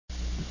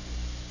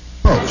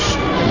Close.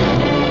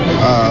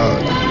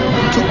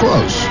 Too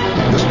close.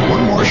 Just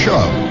one more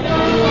shove.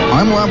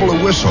 I'm liable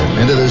to whistle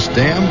into this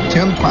damn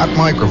tin pot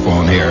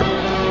microphone here.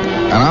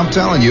 And I'm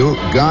telling you,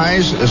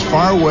 guys as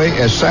far away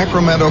as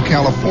Sacramento,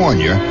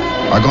 California,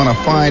 are going to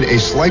find a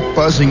slight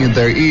buzzing in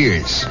their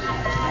ears.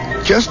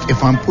 Just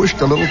if I'm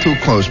pushed a little too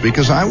close,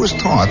 because I was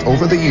taught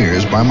over the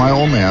years by my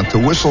old man to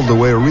whistle the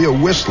way a real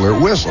whistler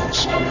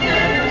whistles.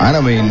 I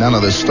don't mean none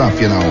of this stuff,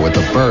 with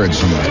the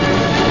birds and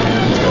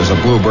there's a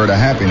bluebird of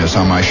happiness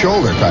on my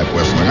shoulder type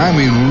whistling. I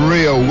mean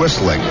real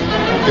whistling.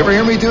 You ever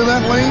hear me do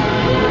that, Lee?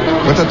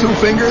 With the two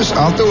fingers?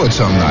 I'll do it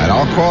some night.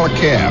 I'll call a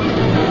cab.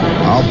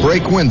 I'll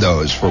break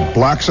windows for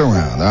blocks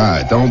around. All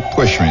right, don't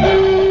push me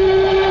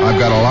now. I've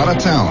got a lot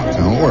of talent,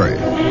 don't worry.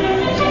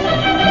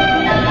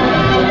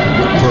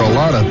 For a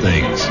lot of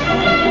things.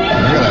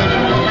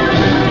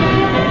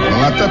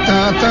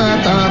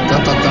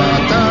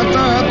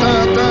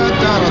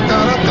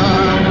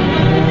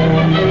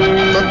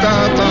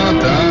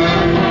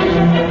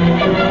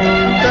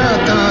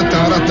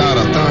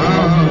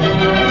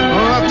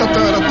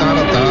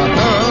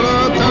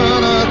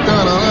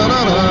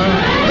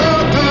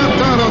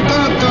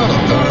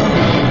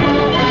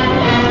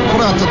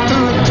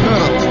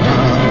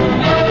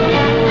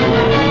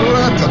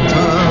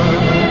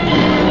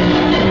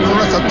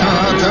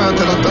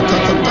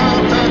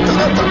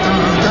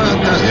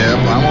 Yep,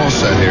 I'm all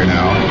set here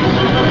now.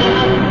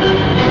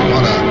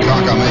 What a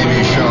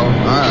cockamamie show.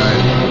 All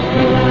right.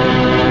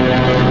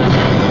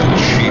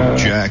 Cheap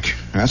Jack.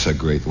 That's a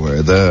great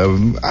word.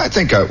 I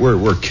think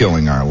we're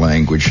killing our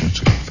language.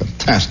 It's a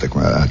fantastic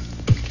word.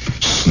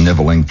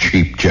 Sniveling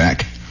Cheap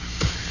Jack.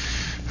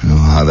 Oh,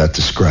 how that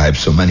describes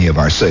so many of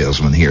our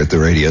salesmen here at the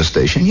radio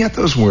station. Yet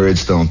those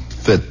words don't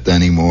fit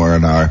anymore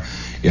in our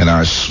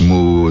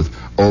smooth,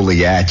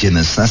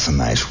 oleaginous, that's a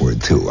nice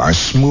word too, our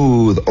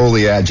smooth,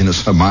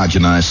 oleaginous,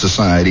 homogenized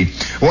society.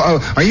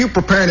 Well, are you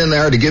prepared in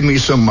there to give me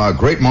some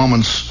great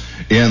moments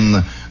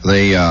in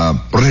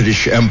the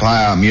British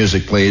Empire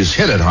music, please?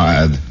 Hit it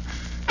hard.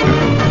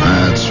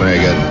 That's very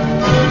good.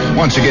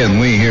 Once again,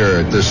 we here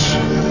at this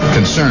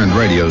concerned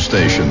radio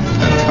station,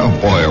 and oh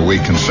boy, are we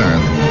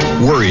concerned.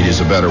 Worried is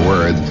a better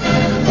word.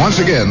 Once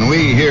again,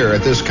 we here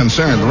at this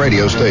concerned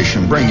radio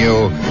station bring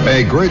you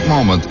a great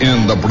moment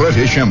in the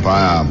British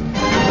Empire.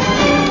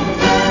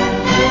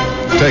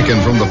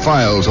 Taken from the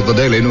files of the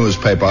daily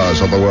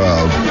newspapers of the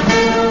world.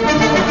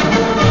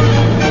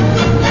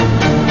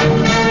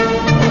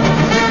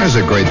 There's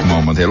a great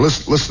moment here.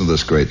 Listen to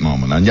this great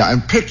moment.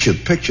 And picture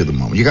the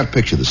moment. You got to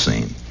picture the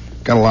scene.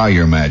 Got to allow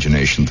your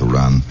imagination to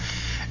run.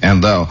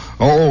 And,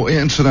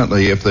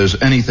 incidentally, if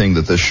there's anything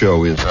that this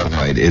show is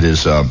tonight, it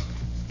is a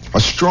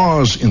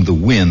straws in the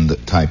wind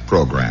type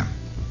program.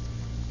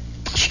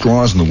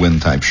 Straws in the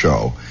wind type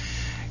show,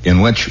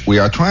 in which we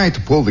are trying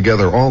to pull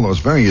together all those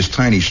various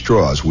tiny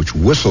straws which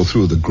whistle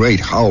through the great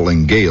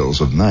howling gales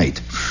of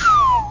night,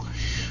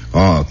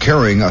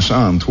 carrying us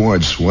on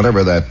towards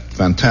whatever that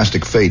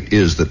fantastic fate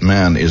is that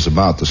man is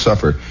about to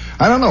suffer.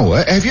 I don't know.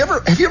 Have you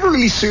ever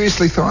really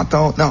seriously thought,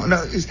 though? No.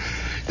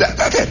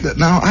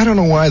 Now, I don't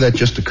know why that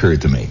just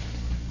occurred to me.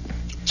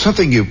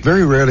 Something you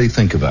very rarely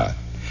think about.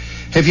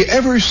 Have you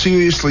ever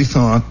seriously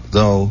thought,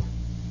 though,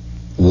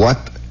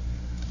 what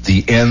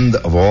the end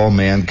of all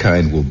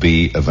mankind will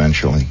be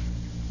eventually?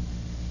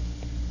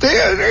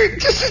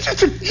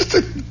 Just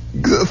a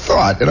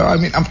thought, I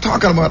mean, I'm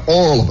talking about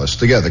all of us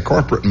together,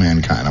 corporate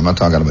mankind. I'm not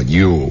talking about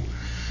you.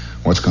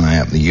 What's going to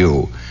happen to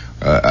you?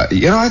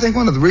 I think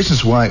one of the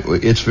reasons why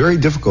it's very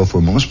difficult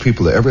for most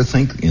people to ever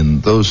think in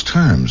those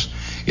terms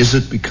is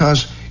that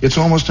because it's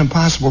almost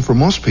impossible for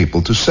most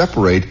people to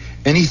separate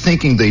any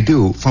thinking they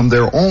do from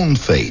their own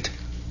fate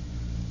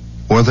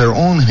or their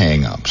own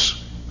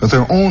hang-ups or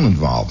their own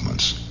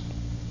involvements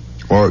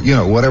or,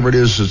 whatever it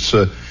is that's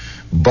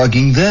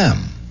bugging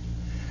them.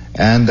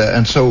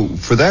 And so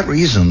for that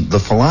reason, the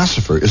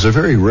philosopher is a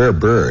very rare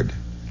bird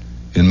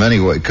in many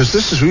ways, because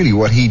this is really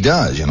what he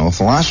does. A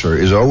philosopher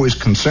is always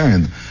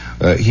concerned.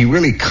 He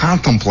really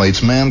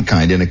contemplates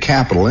mankind in a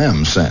capital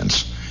M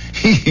sense.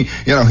 He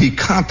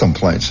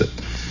contemplates it.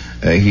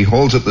 He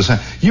holds it the same.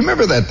 You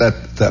remember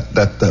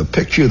that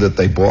picture that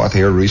they bought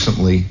here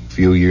recently, a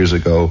few years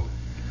ago,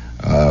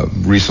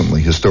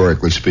 recently,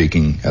 historically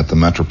speaking, at the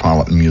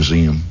Metropolitan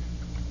Museum?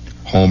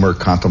 Homer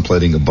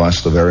contemplating a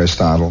bust of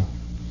Aristotle.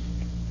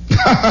 Do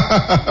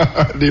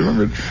you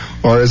remember?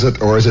 Or is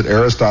it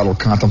Aristotle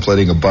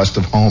contemplating a bust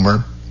of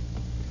Homer?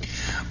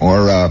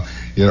 Or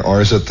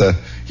is it the?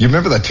 You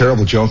remember that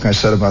terrible joke I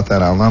said about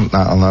that? I'll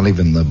not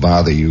even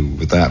bother you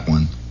with that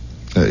one.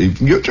 Do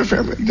you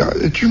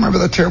remember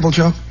that terrible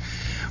joke?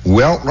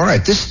 Well, all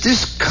right. This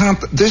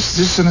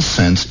in a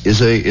sense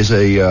is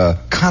a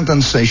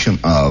condensation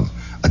of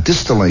a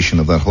distillation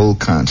of that whole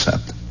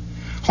concept.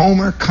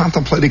 Homer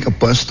contemplating a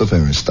bust of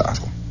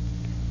Aristotle.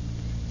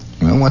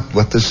 Well,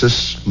 what does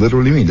this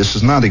literally mean? This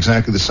is not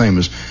exactly the same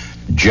as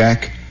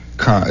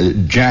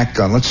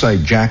let's say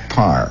Jack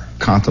Parr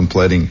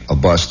contemplating a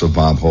bust of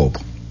Bob Hope.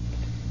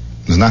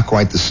 It's not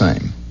quite the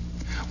same.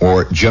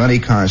 Or Johnny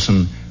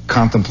Carson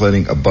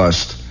contemplating a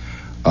bust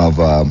of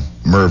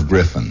Merv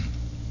Griffin.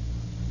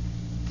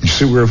 You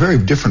see, we're a very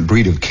different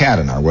breed of cat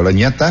in our world, and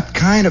yet that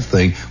kind of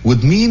thing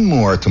would mean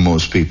more to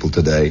most people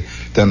today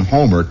than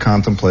Homer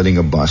contemplating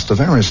a bust of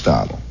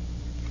Aristotle.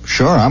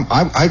 Sure,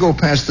 I go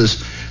past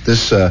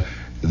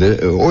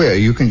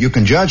you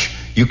can judge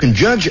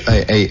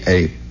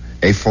an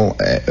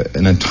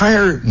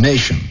entire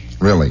nation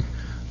really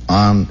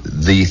on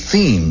the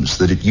themes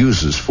that it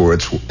uses for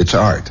its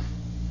art.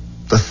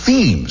 The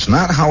themes,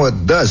 not how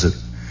it does it,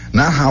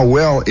 not how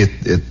well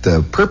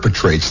it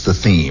perpetrates the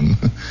theme,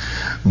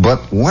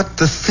 but what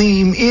the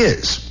theme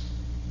is.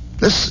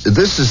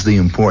 This is the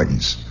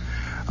importance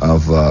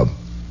of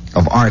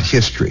art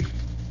history.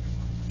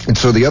 And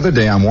so the other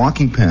day I'm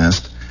walking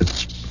past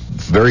this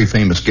very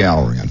famous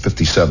gallery on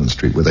 57th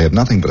Street where they have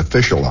nothing but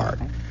official art.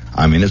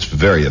 I mean, it's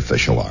very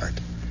official art.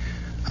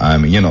 I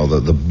mean, you know,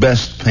 the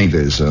best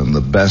painters and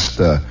the best,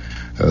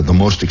 the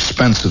most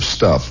expensive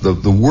stuff.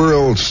 The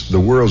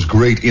world's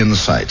great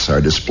insights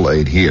are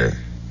displayed here.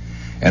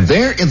 And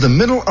there in the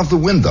middle of the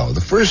window, the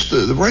first,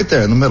 right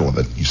there in the middle of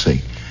it, you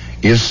see,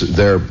 is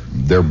their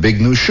big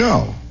new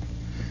show.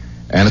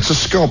 And it's a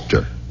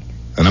sculptor,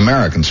 an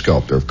American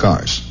sculptor, of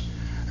course.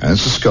 And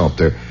it's a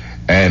sculptor.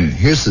 And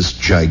here's this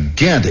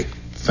gigantic,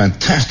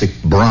 fantastic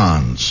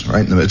bronze,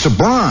 right? It's a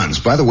bronze,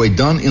 by the way,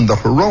 done in the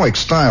heroic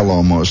style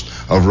almost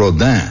of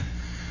Rodin.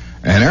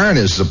 And there it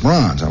is, the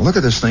bronze. I look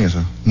at this thing and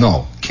say,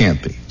 no,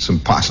 can't be. It's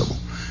impossible.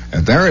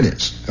 And there it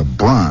is, a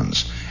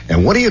bronze.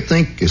 And what do you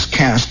think is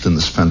cast in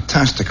this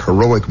fantastic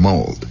heroic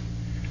mold?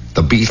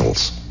 The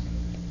Beatles.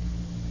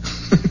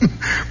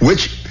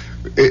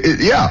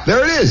 Yeah,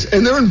 there it is.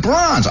 And they're in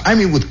bronze. I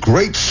mean, with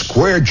great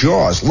square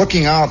jaws,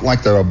 looking out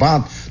like they're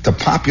about to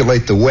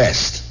populate the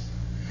West.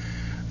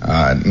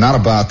 Not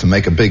about to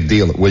make a big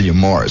deal at William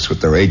Morris with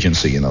their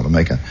agency, to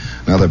make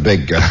another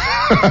big...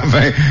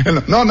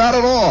 no, not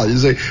at all. You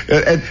see.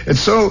 And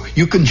so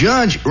you can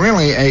judge,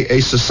 really, a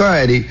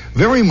society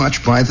very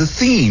much by the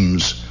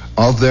themes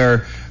of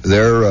their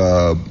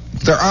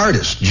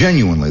artist,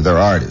 genuinely their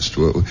artist.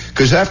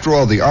 Because after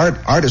all, the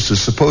artist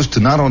is supposed to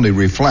not only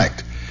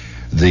reflect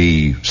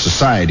the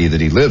society that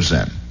he lives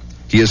in,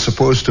 he is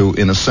supposed to,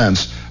 in a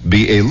sense,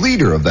 be a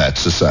leader of that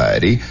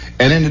society,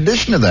 and in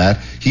addition to that,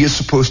 he is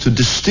supposed to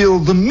distill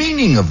the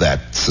meaning of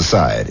that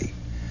society.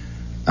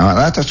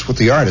 Now, that's what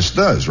the artist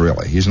does,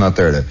 really. He's not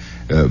there to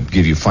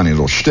give you funny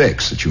little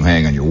shticks that you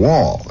hang on your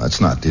wall. That's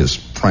not his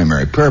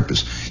primary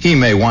purpose. He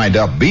may wind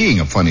up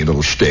being a funny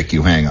little shtick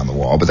you hang on the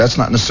wall, but that's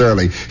not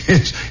necessarily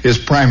his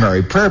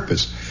primary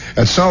purpose.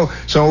 And so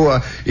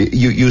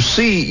you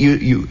see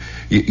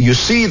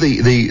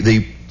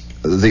the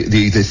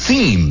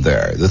theme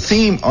there, the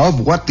theme of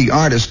what the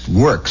artist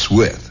works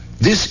with.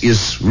 This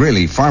is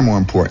really far more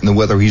important than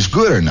whether he's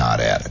good or not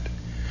at it.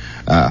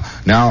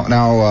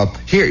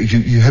 Here,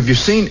 have you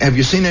seen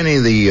any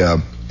of the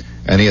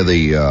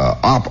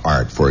op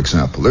art, for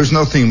example? There's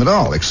no theme at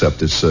all,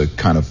 except it's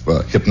kind of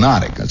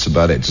hypnotic. That's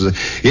about it.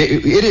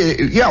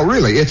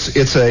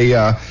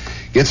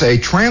 It's a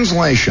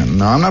translation.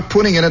 Now, I'm not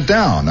putting it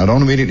down. I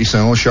don't immediately say,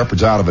 oh,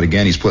 Shepard's out of it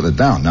again. He's putting it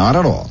down. Not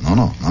at all.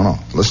 No.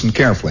 Listen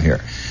carefully here.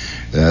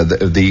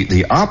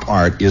 The op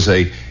art is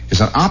an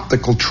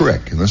optical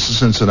trick, and this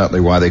is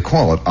incidentally why they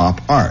call it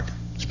op art.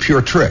 It's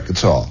pure trick.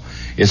 It's all.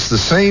 It's the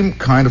same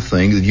kind of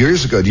thing that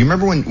years ago. Do you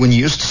remember when you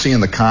used to see in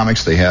the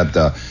comics they had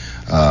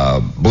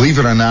Believe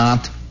It or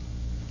Not?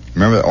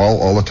 Remember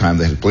all the time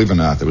they had Believe It or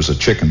Not. There was a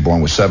chicken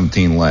born with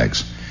 17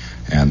 legs,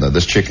 and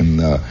this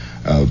chicken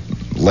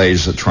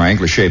lays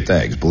triangular-shaped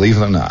eggs. Believe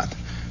it or not,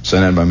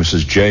 sent in by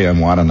Mrs. J.M.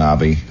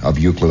 Watanabe of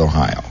Euclid,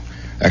 Ohio.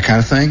 That kind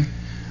of thing.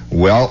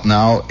 Well,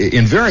 now,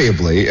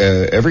 invariably,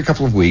 every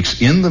couple of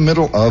weeks, in the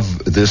middle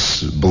of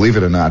this Believe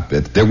It or Not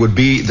bit, there would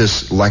be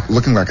this,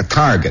 looking like a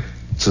target.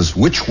 It says,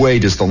 which way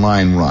does the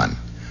line run?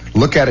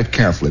 Look at it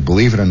carefully,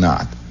 believe it or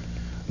not.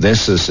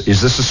 Is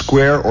this a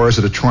square or is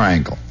it a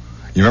triangle?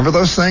 You remember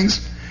those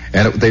things?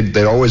 And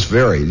they'd always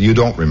vary. You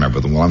don't remember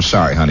them. Well, I'm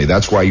sorry, honey.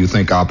 That's why you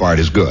think op art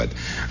is good.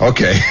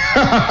 Okay.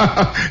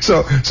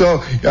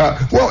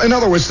 Well, in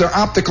other words, they're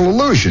optical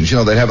illusions.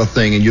 They'd have a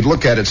thing, and you'd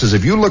look at it. It says,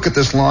 if you look at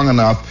this long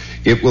enough,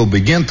 it will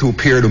begin to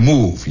appear to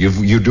move.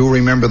 You do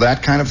remember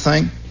that kind of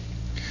thing?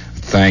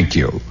 Thank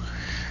you.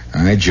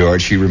 All right,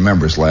 George, he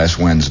remembers last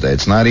Wednesday.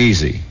 It's not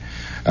easy.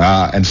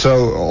 And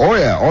so, oh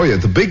yeah.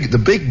 The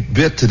big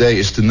bit today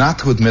is not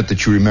to admit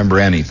that you remember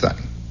anything.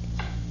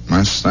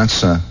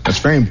 That's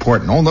very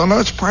important. Oh, no,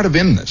 it's part of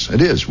inness.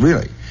 It is,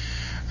 really.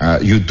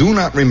 You do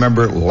not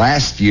remember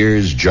last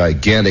year's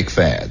gigantic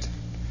fad.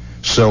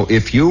 So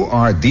if you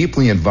are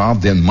deeply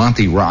involved in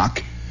Monty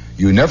Rock,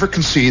 you never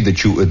concede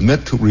that you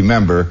admit to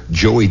remember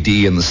Joey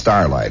D and the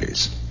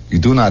Starlighters. You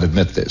do not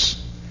admit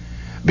this.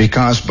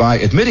 Because by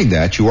admitting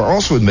that, you are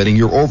also admitting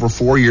you're over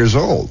 4 years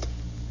old,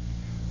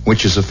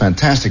 which is a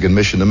fantastic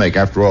admission to make.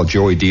 After all,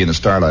 Joey D and the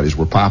Starlighters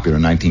were popular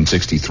in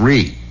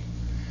 1963.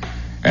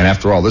 And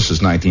after all, this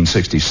is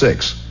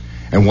 1966.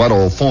 And what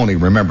old phony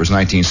remembers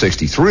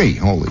 1963?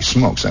 Holy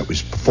smokes, that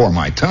was before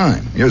my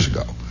time, years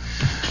ago.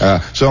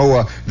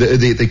 So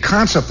the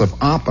concept of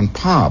op and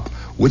pop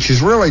which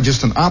is really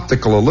just an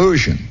optical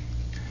illusion.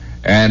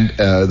 And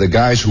the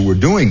guys who were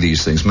doing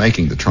these things,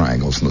 making the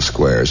triangles and the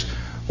squares,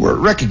 were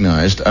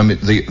recognized. I mean,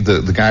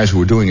 the guys who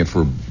were doing it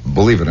for,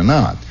 believe it or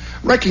not,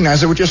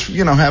 recognized they were just,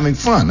 having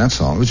fun. That's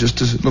all. It was just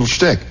a little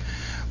shtick.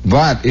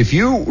 But if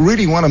you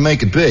really want to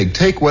make it big,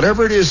 take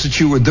whatever it is that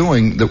you were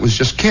doing that was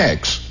just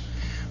kicks,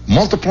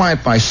 multiply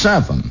it by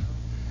 7,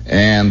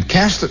 and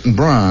cast it in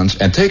bronze,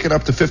 and take it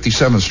up to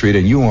 57th Street,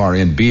 and you are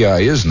in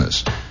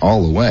B.I.isness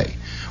all the way.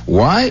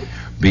 Why?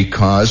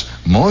 Because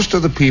most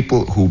of the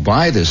people who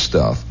buy this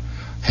stuff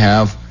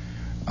have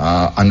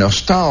a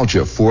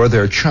nostalgia for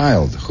their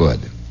childhood,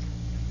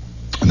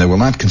 and they will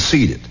not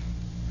concede it.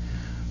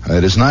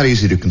 It is not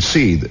easy to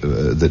concede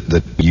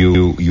that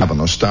you have a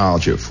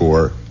nostalgia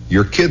for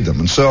your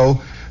kiddom. And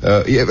so,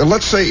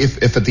 let's say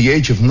if at the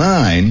age of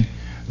 9,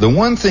 the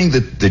one thing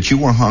that you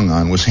were hung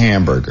on was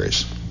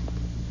hamburgers.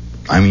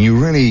 I mean, you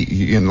really,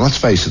 let's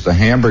face it, the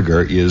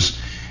hamburger is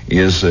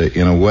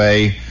in a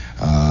way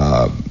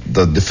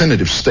the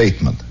definitive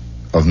statement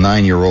of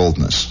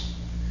 9-year-oldness.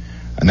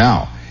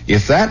 Now,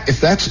 if that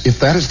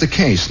is the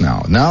case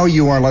now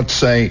you are, let's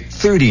say,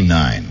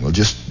 39. We'll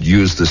just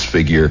use this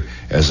figure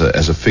as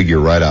a figure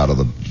right out of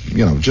the,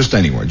 just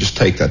anywhere. Just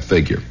take that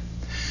figure.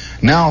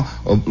 Now,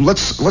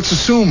 let's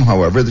assume,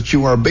 however, that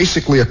you are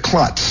basically a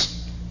klutz.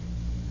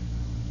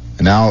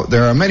 Now,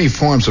 there are many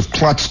forms of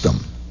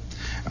klutzdom.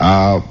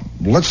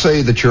 Let's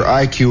say that your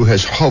IQ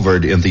has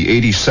hovered in the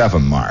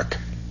 87 mark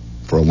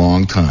for a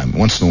long time.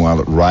 Once in a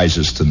while it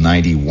rises to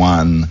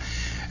 91,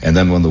 and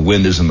then when the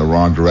wind is in the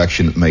wrong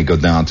direction it may go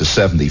down to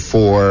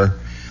 74.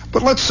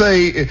 But let's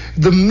say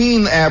the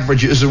mean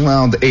average is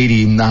around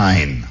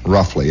 89,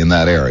 roughly, in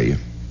that area.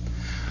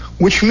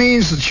 Which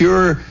means that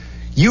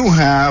you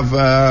have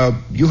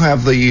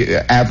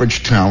the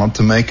average talent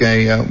to make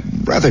a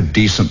rather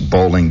decent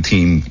bowling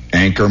team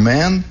anchor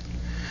man.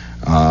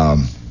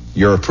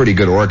 You're a pretty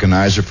good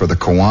organizer for the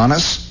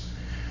Kiwanis.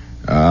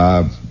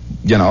 That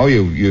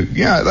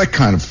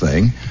kind of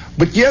thing.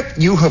 But yet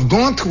you have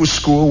gone to a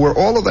school where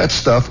all of that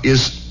stuff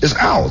is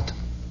out.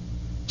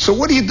 So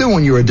what do you do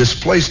when you're a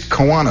displaced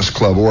Kiwanis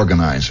Club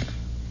organizer?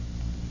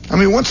 I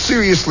mean, what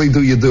seriously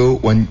do you do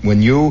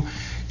when you've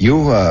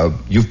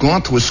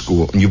gone to a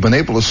school and you've been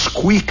able to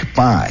squeak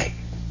by,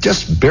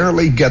 just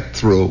barely get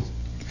through,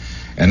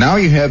 and now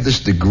you have this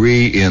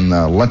degree in,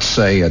 let's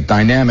say,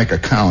 dynamic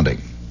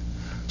accounting,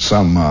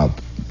 some, a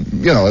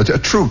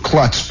true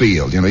klutz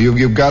field.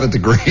 You've got a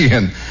degree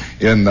in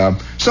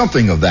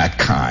something of that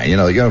kind.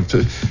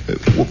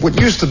 What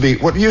used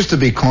to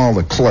be called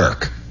a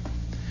clerk.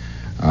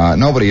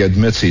 Nobody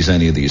admits he's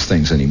any of these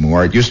things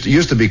anymore. It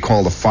used to be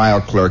called a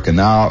file clerk, and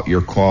now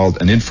you're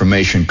called an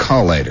information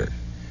collator.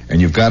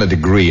 And you've got a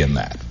degree in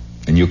that.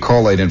 And you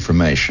collate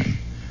information.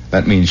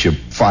 That means you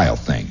file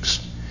things.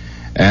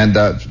 And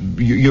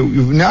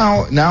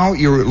now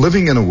you're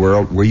living in a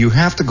world where you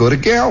have to go to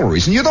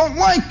galleries. And you don't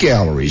like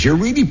galleries. You're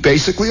really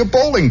basically a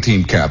bowling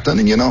team captain.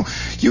 And, you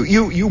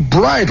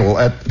bridle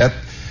at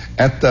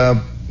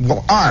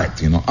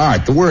art.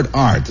 Art. The word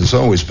art has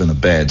always been a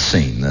bad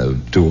scene.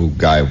 To a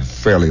guy with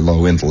fairly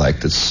low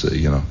intellect, it's,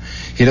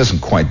 he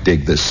doesn't quite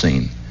dig this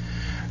scene.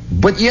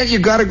 But yet you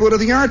got to go to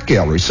the art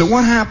gallery. So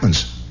what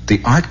happens? The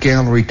art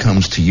gallery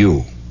comes to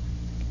you.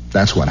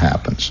 That's what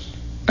happens.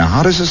 Now,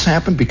 how does this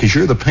happen? Because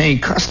you're the paying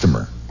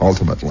customer,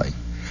 ultimately.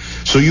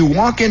 So you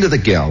walk into the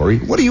gallery.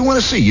 What do you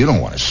want to see? You don't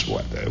want to,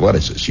 what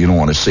is this? You don't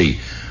want to see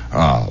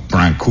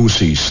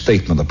Brancusi's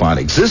statement about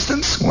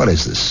existence? What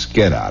is this?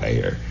 Get out of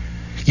here.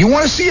 You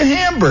want to see a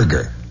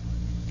hamburger.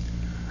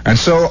 And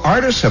so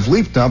artists have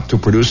leaped up to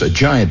produce a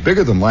giant,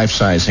 bigger than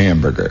life-size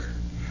hamburger,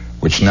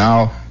 which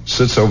now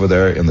sits over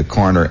there in the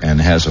corner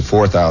and has a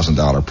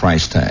 $4,000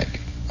 price tag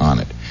on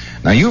it.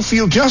 Now, you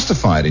feel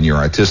justified in your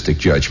artistic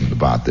judgment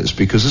about this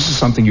because this is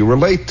something you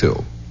relate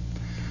to.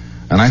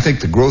 And I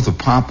think the growth of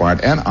pop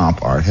art and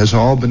op art has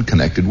all been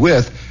connected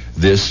with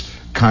this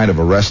kind of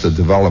arrested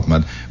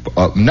development.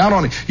 Not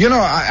only,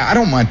 I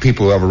don't mind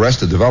people who have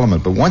arrested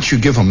development, but once you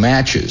give them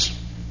matches,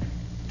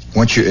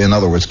 in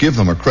other words, give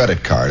them a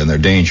credit card, and they're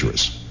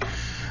dangerous.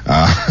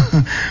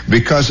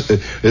 Because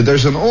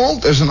there's an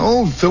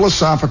old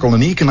philosophical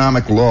and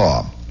economic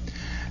law.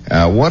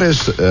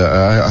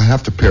 I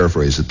have to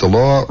paraphrase it. The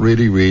law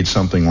really reads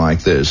something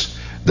like this,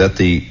 that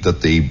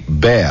the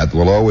bad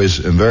will always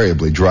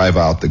invariably drive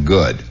out the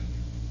good.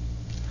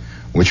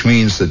 Which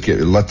means that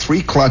you let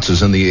 3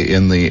 klutzes in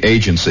the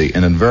agency,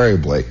 and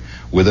invariably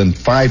within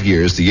 5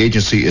 years the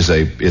agency is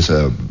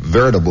a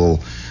veritable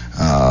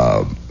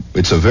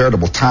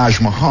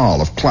Taj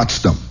Mahal of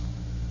klutzdom.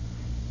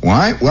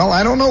 Why? Well,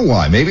 I don't know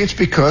why. Maybe it's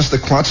because the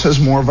klutz has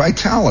more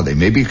vitality.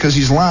 Maybe because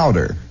he's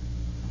louder.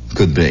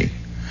 Could be.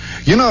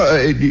 You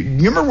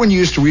remember when you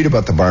used to read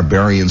about the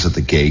barbarians at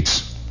the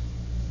gates?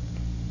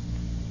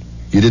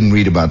 You didn't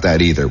read about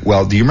that either.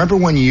 Well, do you remember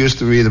when you used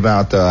to read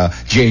about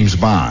James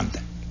Bond?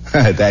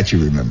 That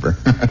you remember.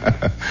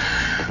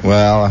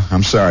 Well,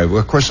 I'm sorry. Well,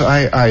 of course,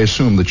 I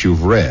assume that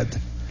you've read.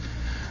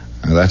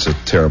 That's a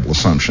terrible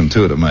assumption,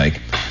 too, to make.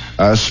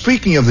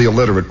 Speaking of the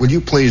illiterate, would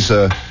you please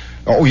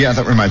Oh, yeah,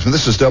 that reminds me.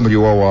 This is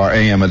WOR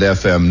AM and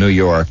FM, New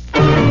York.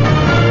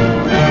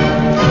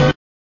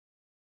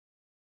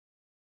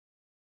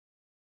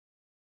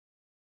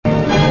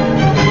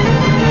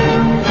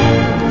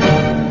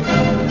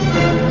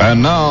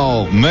 And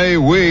now, may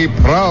we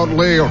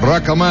proudly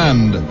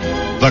recommend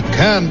the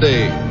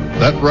candy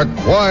that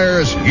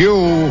requires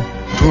you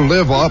to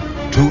live up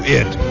to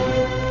it.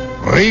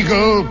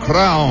 Regal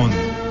Crown,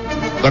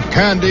 the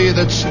candy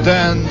that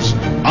stands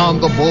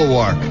on the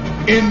bulwark,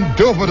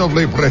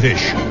 indubitably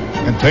British,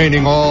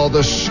 containing all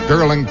the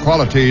sterling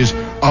qualities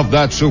of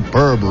that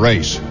superb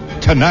race: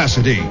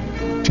 tenacity,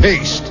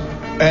 taste,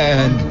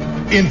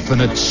 and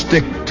infinite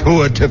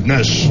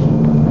stick-to-itiveness.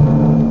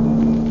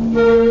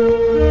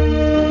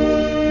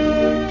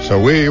 So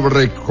we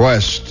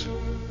request,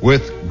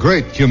 with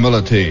great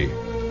humility,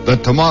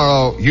 that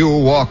tomorrow you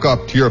walk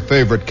up to your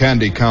favorite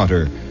candy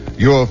counter,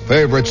 your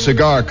favorite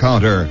cigar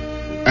counter,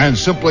 and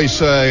simply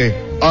say,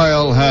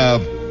 "I'll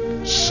have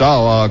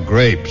sour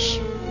grapes."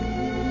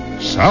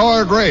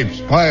 Sour grapes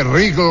by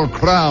Regal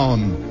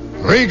Crown.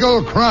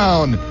 Regal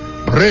Crown,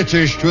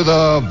 British to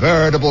the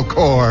veritable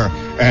core,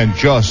 and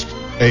just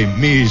a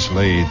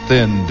measly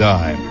thin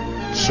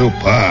dime.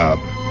 Superb.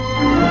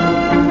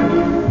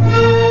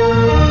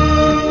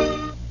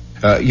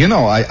 I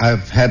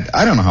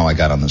don't know how I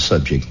got on the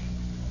subject,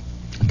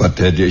 but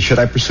should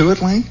I pursue it,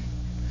 Lane?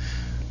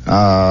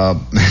 Well,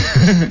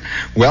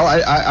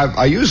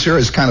 I use her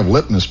as kind of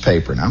litmus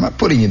paper. Now, I'm not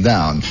putting you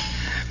down,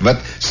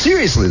 but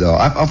seriously, though,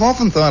 I've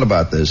often thought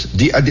about this.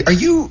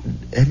 Have you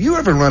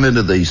ever run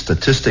into the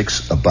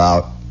statistics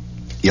about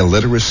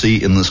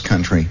illiteracy in this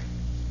country?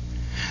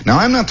 Now,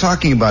 I'm not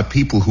talking about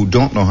people who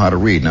don't know how to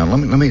read. Now,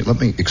 let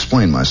me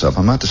explain myself.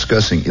 I'm not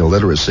discussing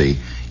illiteracy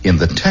in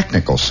the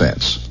technical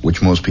sense,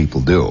 which most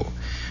people do.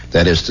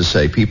 That is to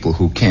say, people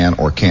who can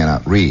or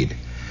cannot read.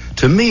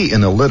 To me,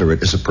 an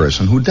illiterate is a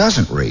person who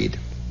doesn't read.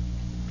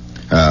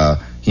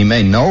 He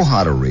may know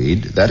how to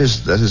read. That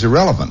is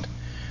irrelevant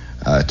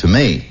to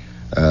me.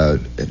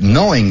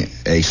 Knowing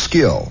a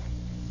skill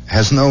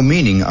has no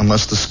meaning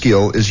unless the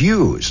skill is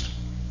used.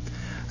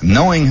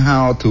 Knowing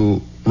how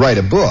to write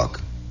a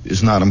book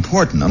is not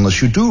important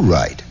unless you do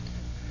write.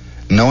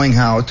 Knowing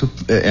how to,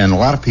 and a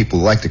lot of people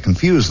like to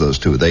confuse those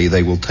two.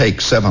 They will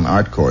take 7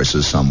 art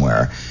courses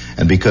somewhere,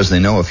 and because they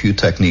know a few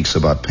techniques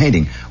about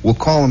painting, will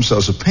call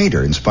themselves a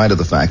painter in spite of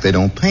the fact they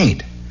don't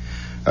paint.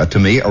 To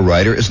me, a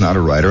writer is not a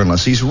writer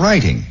unless he's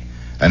writing.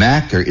 An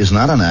actor is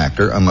not an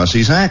actor unless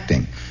he's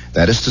acting.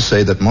 That is to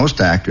say that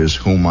most actors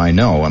whom I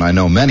know, and I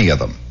know many of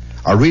them,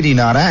 are really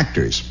not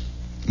actors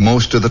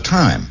most of the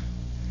time.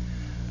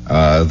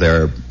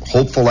 They're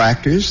hopeful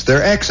actors,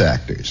 they're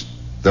ex-actors.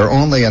 They're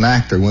only an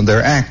actor when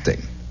they're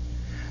acting.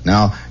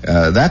 Now,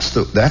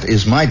 that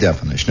is my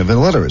definition of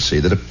illiteracy,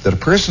 that a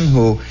person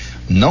who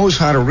knows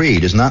how to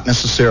read is not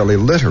necessarily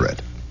literate.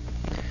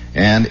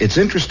 And it's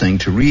interesting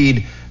to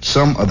read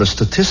some of the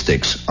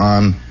statistics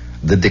on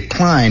the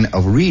decline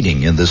of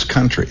reading in this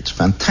country. It's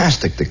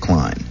fantastic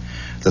decline.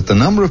 That the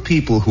number of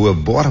people who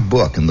have bought a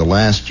book in the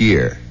last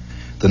year,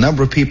 the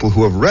number of people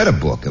who have read a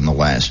book in the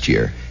last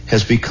year,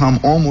 has become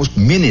almost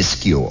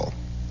minuscule.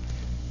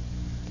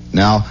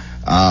 Now,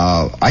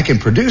 I can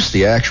produce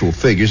the actual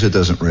figures. It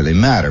doesn't really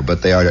matter,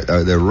 but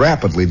they're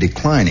rapidly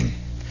declining.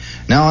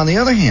 Now, on the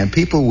other hand,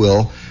 people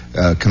will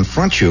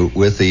confront you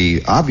with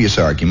the obvious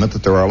argument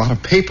that there are a lot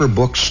of paper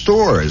book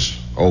stores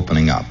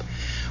opening up.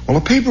 Well,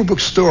 a paper book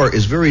store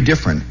is very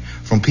different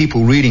from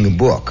people reading a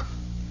book.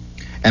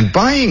 And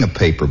buying a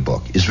paper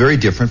book is very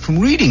different from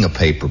reading a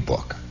paper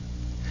book.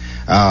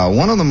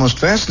 One of the most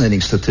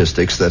fascinating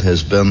statistics that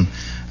has been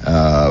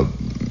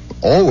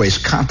always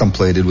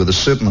contemplated with a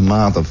certain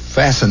amount of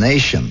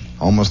fascination,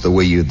 almost the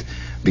way you'd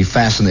be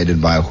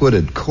fascinated by a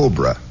hooded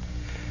cobra,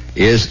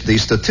 is the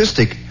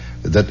statistic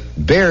that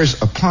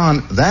bears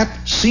upon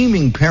that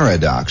seeming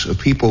paradox of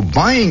people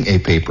buying a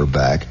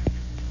paperback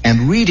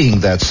and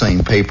reading that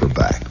same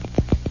paperback.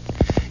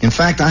 In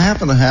fact, I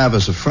happen to have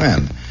as a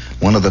friend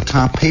one of the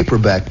top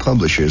paperback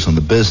publishers in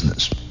the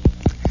business.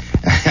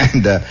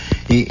 And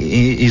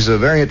he's a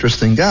very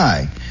interesting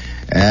guy.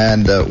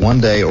 And one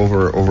day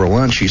over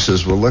lunch, he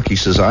says, well, look, he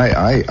says,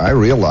 I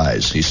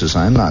realize, he says,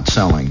 I'm not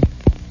selling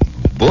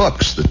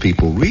books that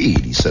people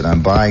read. He said,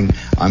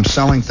 I'm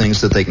selling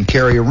things that they can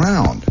carry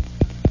around.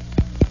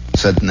 He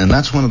said, and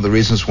that's one of the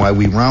reasons why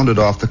we rounded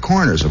off the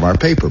corners of our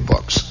paper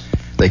books.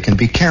 They can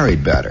be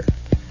carried better.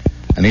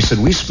 And he said,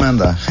 we spend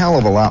a hell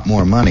of a lot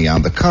more money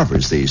on the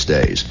covers these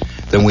days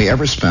than we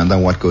ever spend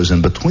on what goes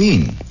in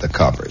between the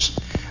covers.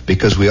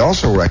 Because we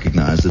also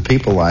recognize that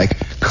people like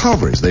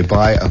covers. They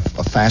buy a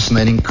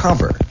fascinating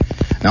cover.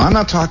 Now, I'm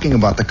not talking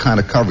about the kind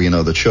of cover,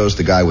 that shows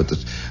the guy with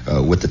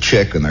the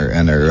chick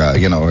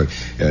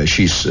and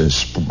she's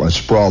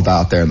sprawled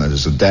out there and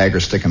there's a dagger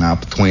sticking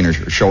out between her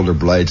shoulder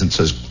blades and it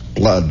says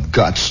Blood,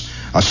 Guts,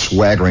 a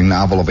swaggering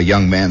novel of a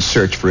young man's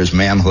search for his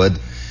manhood.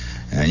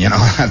 And,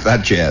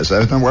 that jazz.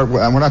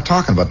 We're not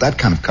talking about that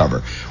kind of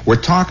cover. We're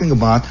talking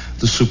about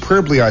the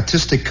superbly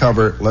artistic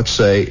cover, let's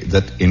say,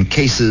 that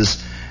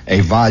encases a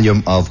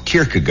volume of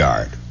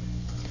Kierkegaard,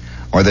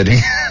 or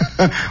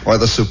or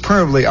the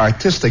superbly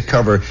artistic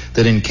cover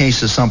that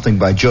encases something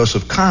by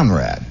Joseph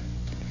Conrad.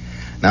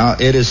 Now,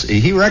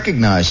 he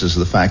recognizes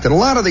the fact that a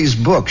lot of these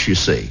books, you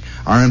see,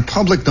 are in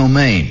public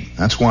domain.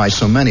 That's why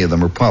so many of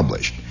them are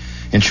published.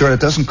 In short, it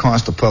doesn't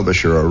cost the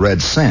publisher a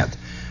red cent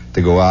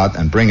to go out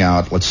and bring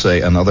out, let's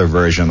say, another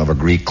version of a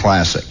Greek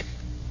classic.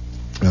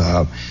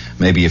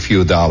 Maybe a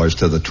few dollars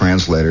to the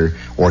translator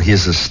or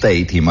his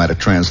estate. He might have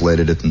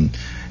translated it in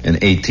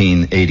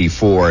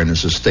 1884, and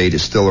his estate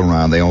is still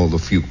around. They hold a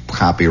few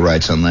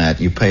copyrights on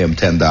that. You pay him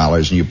 $10,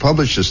 and you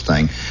publish this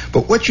thing.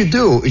 But what you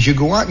do is you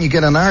go out and you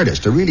get an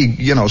artist, a really,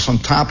 some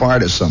top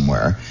artist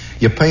somewhere.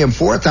 You pay him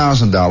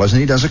 $4,000, and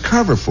he does a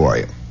cover for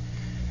you.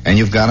 And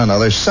you've got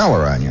another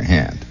seller on your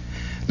hand.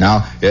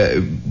 Now,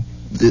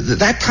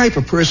 that type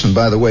of person,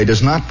 by the way,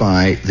 does not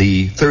buy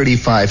the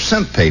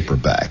 35-cent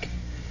paperback,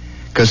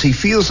 because he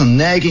feels a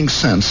nagging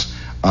sense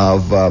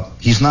of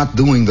he's not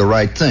doing the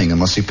right thing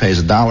unless he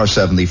pays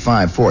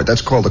 $1.75 for it.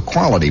 That's called a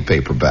quality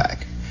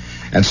paperback.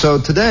 And so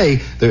today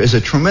there is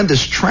a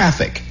tremendous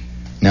traffic.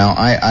 Now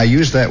I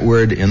use that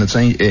word in its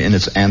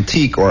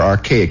antique or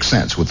archaic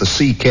sense with the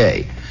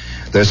CK.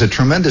 There's a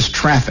tremendous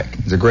traffic.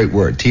 It's a great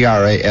word.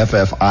 Traffic.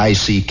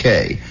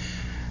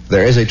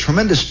 There is a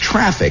tremendous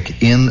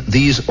traffic in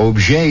these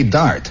objets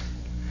d'art.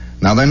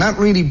 Now, they're not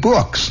really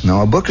books.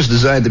 No, a book is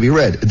designed to be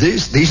read.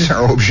 These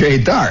are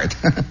objets d'art.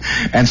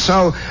 And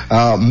so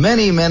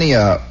many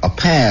a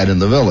pad in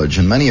the village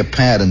and many a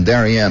pad in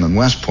Darien and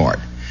Westport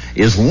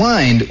is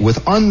lined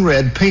with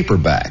unread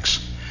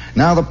paperbacks.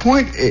 Now, the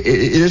point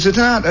is it's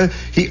not...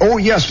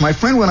 yes, my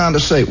friend went on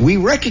to say, we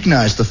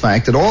recognize the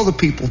fact that all the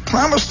people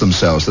promised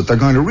themselves that they're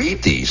going to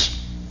read these.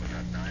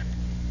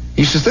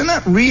 He says they're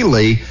not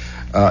really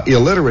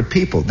illiterate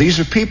people. These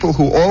are people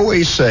who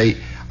always say...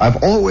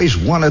 I've always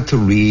wanted to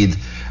read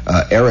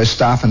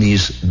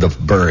Aristophanes' The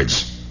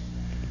Birds.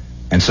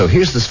 And so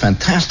here's this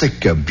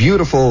fantastic,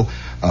 beautiful,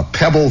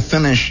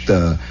 pebble-finished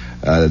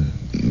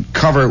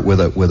cover with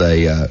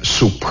a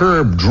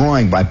superb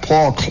drawing by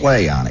Paul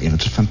Klee on it.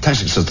 It's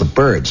fantastic. It says The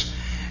Birds.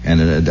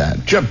 And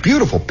a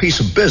beautiful piece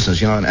of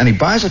business, and he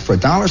buys it for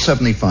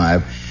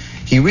 $1.75.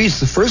 He reads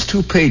the first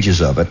 2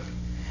 pages of it,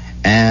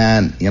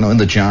 and, in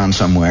the John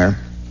somewhere.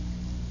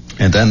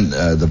 And then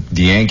the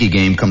Yankee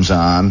game comes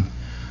on.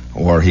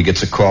 Or he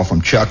gets a call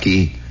from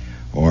Chucky,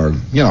 or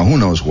who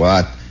knows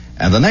what.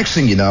 And the next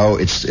thing you know,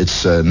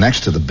 it's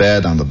next to the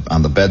bed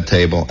on the bed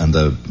table, and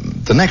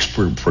the next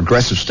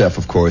progressive step,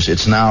 of course,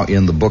 it's now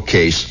in the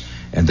bookcase,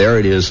 and there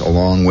it is,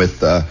 along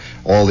with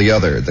all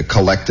the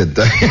collected.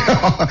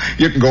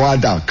 You can go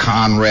on down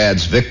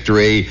Conrad's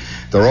Victory.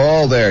 They're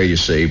all there, you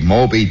see.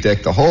 Moby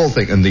Dick, the whole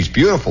thing, and these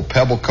beautiful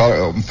pebble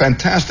color,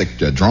 fantastic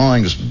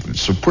drawings,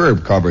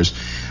 superb covers,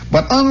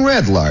 but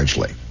unread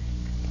largely.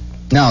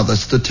 Now, the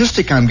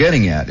statistic I'm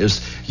getting at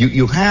is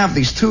you have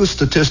these two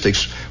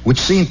statistics which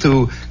seem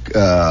to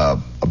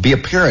be a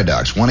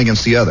paradox, one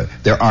against the other.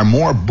 There are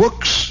more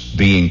books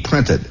being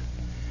printed.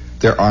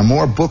 There are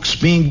more books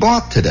being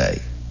bought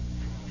today,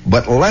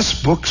 but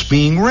less books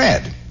being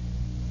read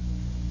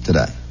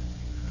today.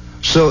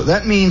 So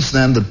that means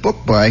then that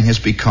book buying has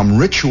become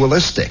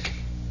ritualistic.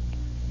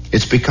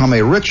 It's become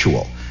a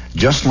ritual.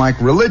 Just like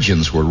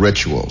religions were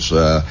rituals,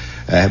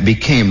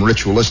 became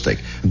ritualistic.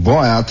 Boy,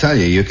 I'll tell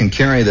you, you can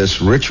carry this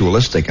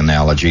ritualistic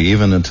analogy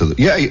even into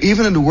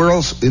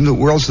worlds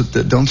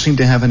that don't seem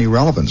to have any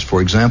relevance.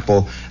 For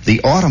example,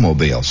 the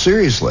automobile.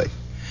 Seriously,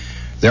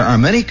 there are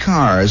many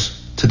cars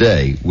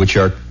today which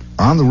are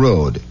on the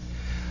road,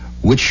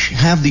 which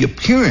have the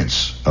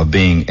appearance of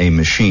being a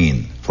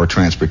machine for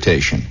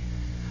transportation,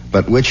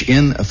 but which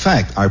in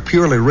effect are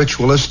purely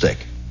ritualistic.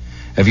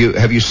 Have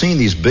you seen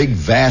these big,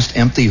 vast,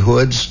 empty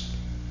hoods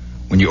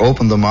when you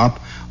open them up,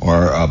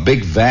 or a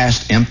big,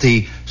 vast,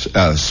 empty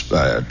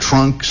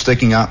trunk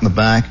sticking out in the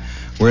back?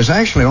 Whereas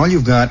actually all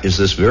you've got is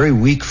this very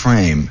weak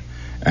frame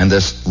and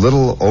this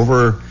little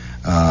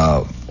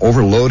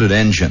overloaded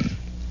engine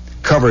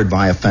covered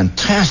by a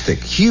fantastic,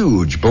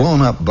 huge,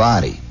 blown-up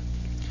body.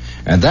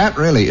 And that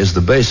really is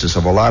the basis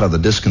of a lot of the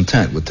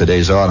discontent with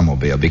today's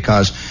automobile,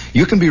 because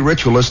you can be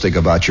ritualistic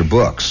about your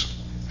books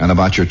and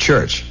about your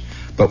church.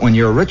 But when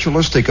you're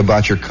ritualistic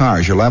about your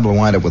cars, you're liable to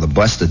wind up with a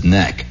busted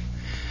neck.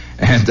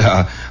 And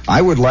I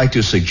would like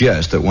to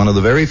suggest that one of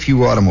the very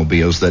few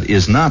automobiles that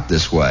is not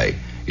this way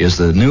is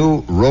the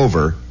new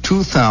Rover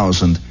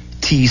 2000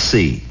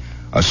 TC,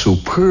 a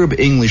superb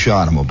English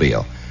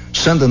automobile.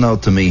 Send a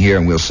note to me here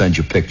and we'll send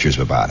you pictures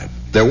about it.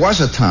 There was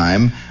a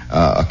time,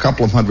 a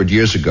couple of hundred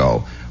years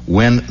ago,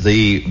 when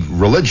the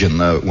religion,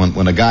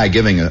 when a guy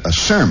giving a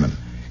sermon,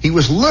 he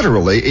was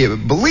literally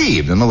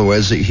believed. In other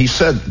words, he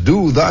said,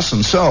 "Do thus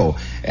and so,"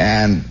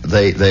 and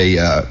they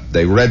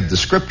read the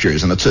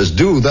scriptures, and it says,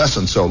 "Do thus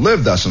and so,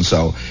 live thus and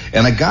so."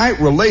 And a guy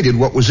related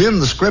what was in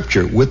the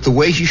scripture with the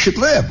way he should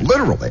live,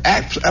 literally,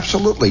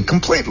 absolutely,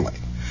 completely.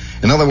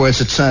 In other words,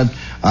 it said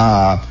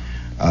there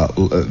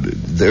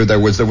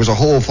was a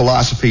whole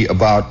philosophy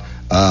about.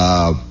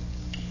 A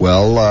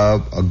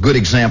good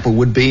example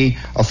would be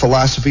a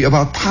philosophy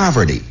about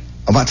poverty,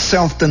 about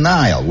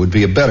self-denial would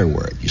be a better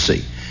word, you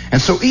see.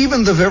 And so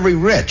even the very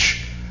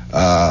rich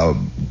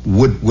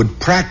would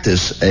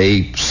practice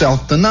a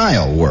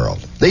self-denial world.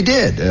 They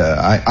did.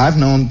 I've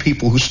known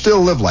people who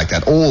still live like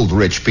that, old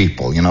rich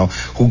people,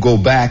 who go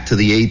back to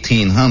the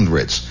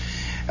 1800s.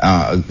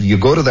 You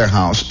go to their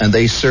house and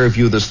they serve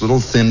you this little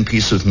thin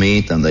piece of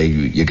meat, and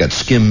you get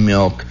skim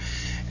milk,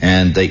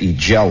 and they eat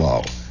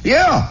Jell-O.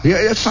 Yeah,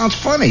 it sounds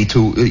funny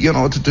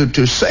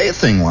to say a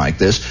thing like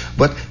this,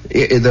 but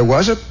there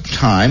was a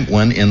time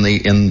when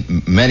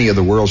in many of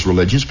the world's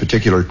religions,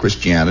 particularly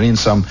Christianity and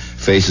some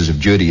phases of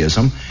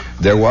Judaism,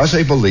 there was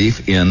a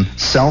belief in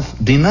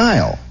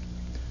self-denial.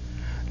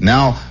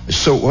 Now,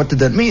 so what did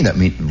that mean? That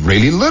meant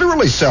really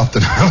literally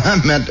self-denial.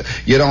 That meant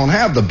you don't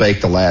have the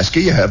baked Alaska,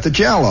 you have the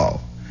Jell-O.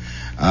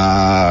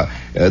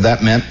 That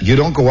meant you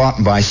don't go out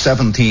and buy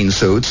 17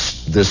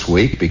 suits this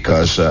week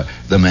because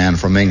the man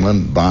from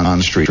England,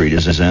 Bond Street,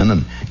 is in,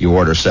 and you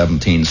order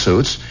 17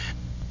 suits.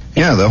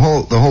 Yeah, the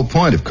whole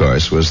point, of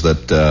course, was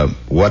that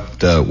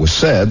what was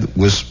said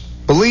was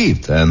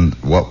believed, and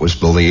what was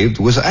believed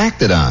was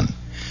acted on.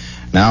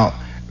 Now,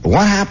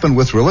 what happened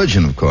with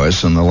religion, of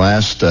course, in the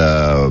last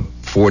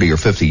 40 or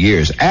 50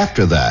 years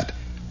after that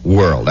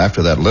world,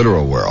 after that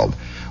literal world,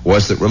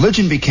 was that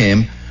religion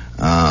became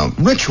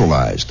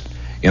ritualized.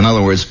 In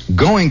other words,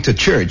 going to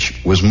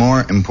church was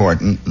more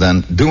important than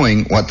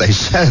doing what they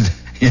said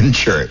in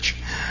church.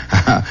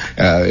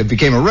 It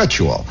became a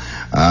ritual.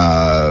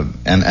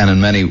 And in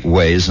many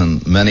ways,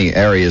 in many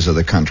areas of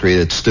the country,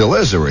 it still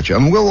is a ritual.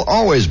 And will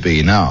always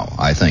be now,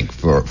 I think,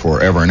 for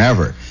forever and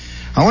ever.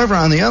 However,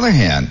 on the other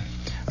hand,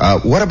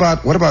 what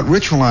about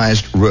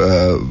ritualized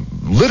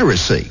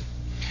literacy?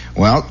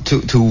 Well,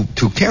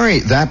 to carry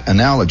that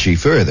analogy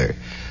further,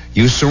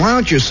 you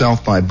surround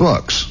yourself by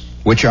books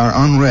which are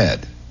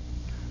unread.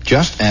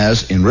 Just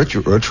as in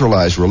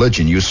ritualized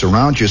religion, you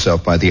surround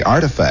yourself by the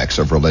artifacts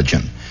of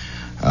religion.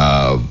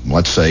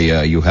 Let's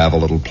say you have a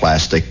little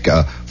plastic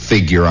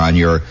figure on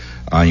your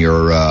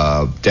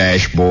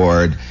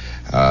dashboard.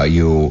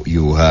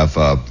 You have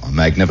a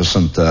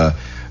magnificent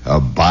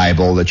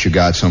Bible that you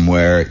got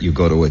somewhere. You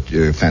go to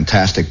a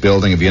fantastic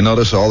building. Have you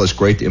noticed all this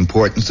great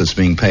importance that's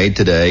being paid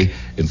today?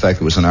 In fact,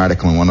 there was an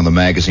article in one of the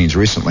magazines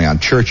recently on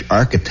church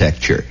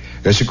architecture.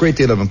 There's a great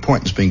deal of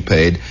importance being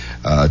paid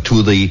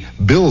to the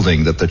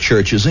building that the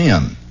church is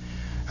in.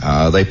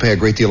 They pay a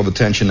great deal of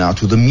attention now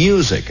to the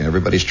music, and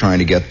everybody's trying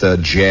to get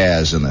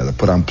jazz in there. They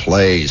put on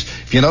plays.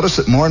 If you notice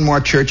that more and more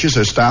churches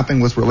are stopping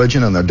with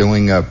religion and they're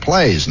doing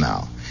plays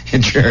now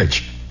in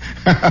church,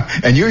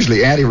 and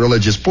usually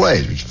anti-religious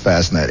plays, which is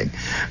fascinating.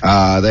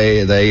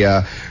 They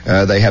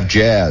have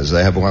jazz.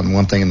 They have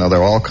one thing and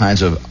another, all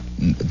kinds of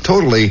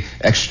totally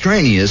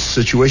extraneous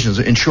situations.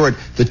 In short,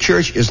 the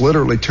church is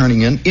literally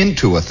turning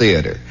into a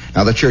theater.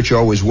 Now, the church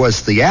always was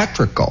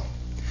theatrical,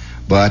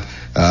 but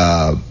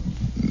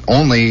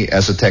only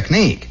as a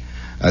technique.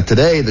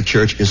 Today, the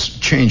church is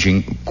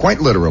changing quite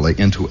literally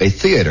into a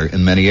theater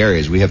in many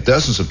areas. We have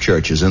dozens of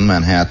churches in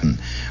Manhattan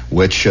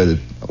which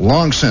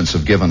long since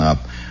have given up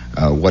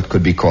what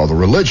could be called the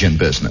religion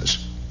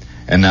business,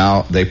 and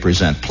now they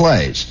present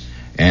plays.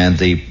 And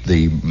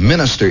the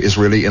minister is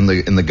really in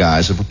the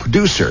guise of a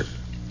producer.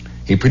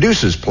 He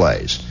produces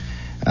plays,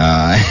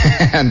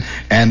 and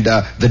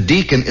the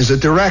deacon is a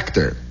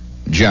director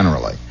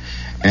generally,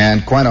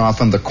 and quite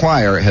often the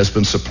choir has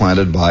been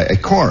supplanted by a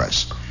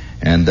chorus,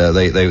 and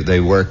they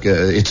work.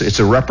 It's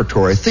a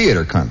repertory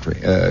theater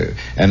country,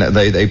 and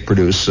they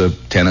produce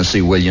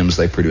Tennessee Williams.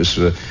 They produce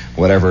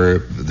whatever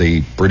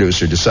the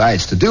producer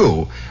decides to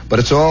do, but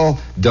it's all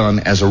done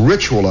as a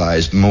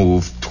ritualized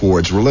move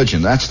towards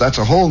religion. That's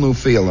a whole new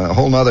field, a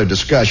whole other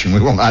discussion. We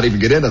will not even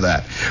get into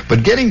that.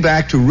 But getting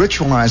back to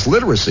ritualized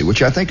literacy,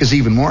 which I think is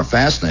even more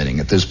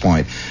fascinating at this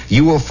point,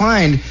 you will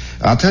find,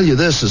 I'll tell you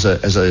this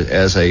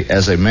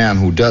as a man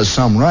who does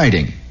some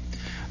writing,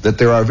 that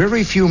there are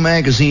very few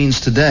magazines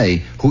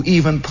today who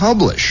even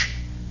publish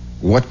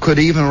what could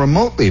even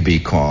remotely be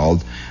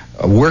called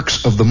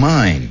works of the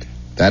mind.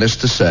 That is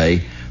to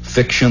say,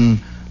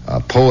 fiction,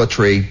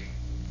 poetry,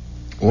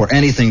 or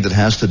anything that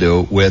has to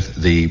do with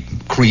the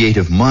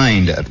creative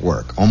mind at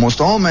work.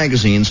 Almost all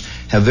magazines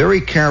have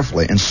very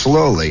carefully and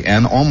slowly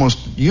and almost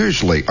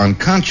usually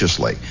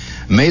unconsciously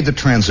made the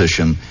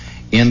transition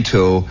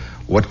into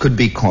what could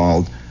be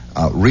called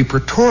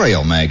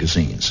repertorial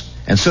magazines.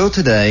 And so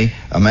today,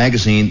 a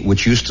magazine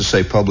which used to,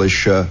 say,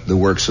 publish the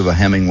works of a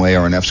Hemingway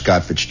or an F.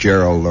 Scott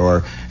Fitzgerald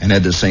or an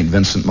Edna St.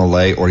 Vincent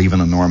Millay or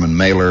even a Norman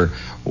Mailer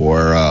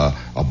or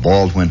a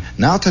Baldwin,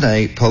 now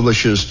today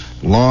publishes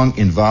long,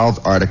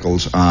 involved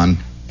articles on,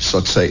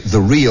 let's say,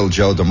 the real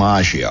Joe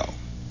DiMaggio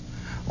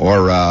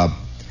or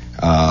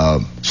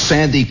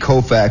Sandy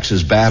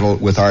Koufax's battle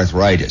with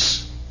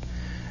arthritis.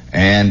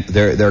 And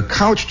they're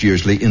couched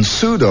usually in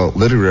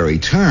pseudo-literary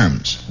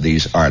terms,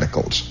 these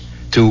articles,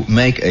 to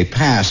make a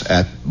pass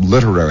at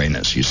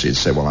literariness. You see, to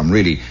say, well, I'm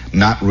really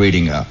not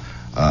reading a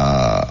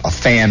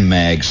fan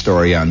mag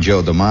story on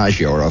Joe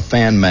DiMaggio or a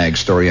fan mag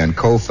story on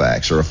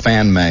Koufax or a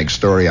fan mag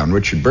story on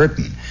Richard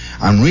Burton.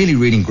 I'm really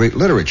reading great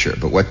literature,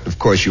 but what, of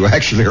course, you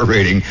actually are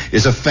reading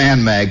is a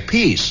fan mag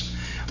piece.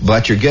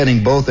 but you're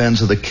getting both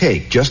ends of the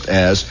cake, just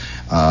as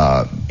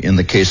in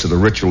the case of the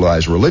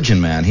ritualized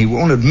religion man, he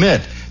won't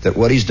admit that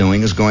what he's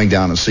doing is going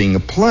down and seeing a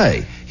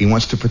play. He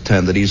wants to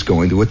pretend that he's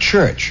going to a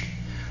church.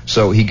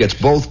 So he gets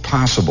both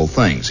possible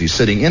things. He's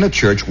sitting in a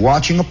church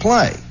watching a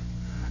play.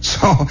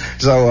 So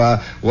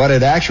what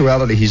in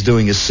actuality he's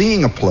doing is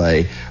seeing a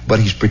play, but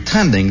he's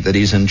pretending that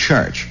he's in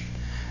church.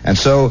 And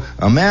so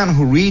a man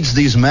who reads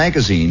these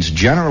magazines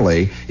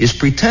generally is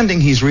pretending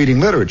he's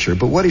reading literature,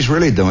 but what he's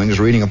really doing is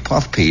reading a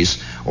puff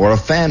piece or a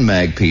fan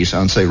mag piece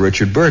on, say,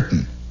 Richard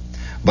Burton.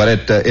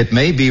 But it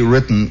may be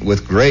written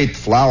with great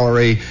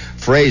flowery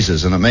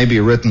phrases, and it may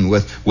be written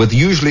with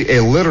usually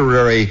a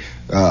literary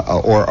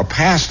or a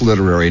past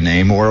literary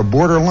name or a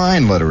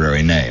borderline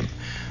literary name.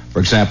 For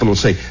example, it'll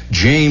say,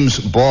 James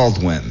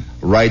Baldwin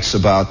writes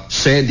about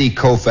Sandy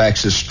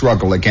Koufax's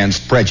struggle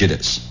against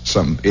prejudice,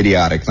 some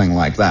idiotic thing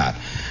like that.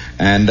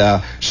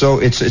 And so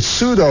it's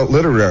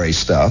pseudo-literary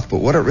stuff,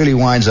 but what it really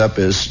winds up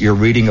is you're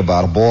reading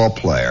about a ball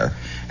player,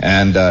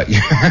 and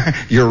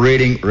you're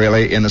reading,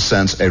 really, in a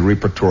sense, a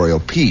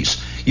repertorial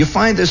piece. You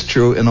find this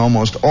true in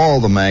almost all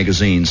the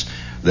magazines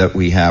that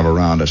we have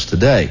around us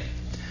today.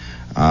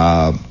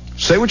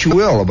 Say what you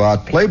will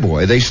about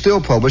Playboy, they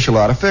still publish a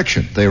lot of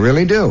fiction. They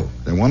really do.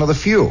 They're one of the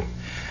few.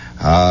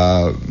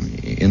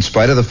 In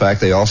spite of the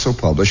fact they also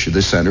publish the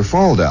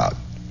centerfold out.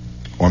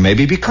 Or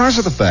maybe because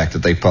of the fact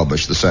that they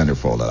publish the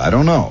centerfold out. I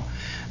don't know.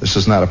 This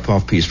is not a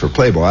puff piece for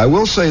Playboy. I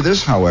will say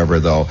this, however,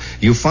 though.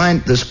 You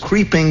find this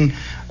creeping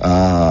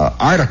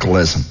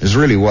articleism is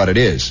really what it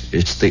is.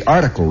 It's the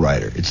article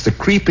writer. It's the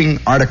creeping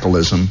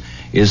articleism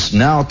is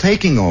now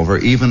taking over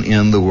even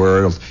in the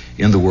world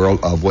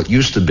of what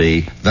used to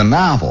be the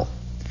novel.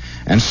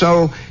 And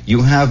so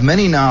you have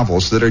many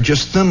novels that are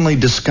just thinly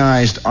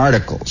disguised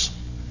articles,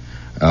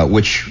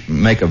 which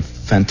make a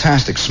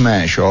fantastic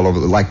smash all over,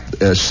 like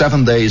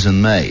 7 Days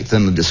in May,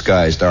 thinly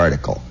disguised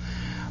article.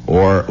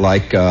 Or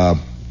like,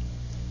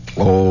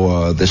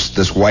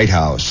 this White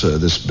House,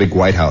 this big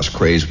White House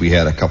craze we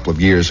had a couple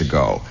of years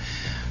ago,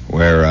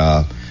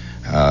 where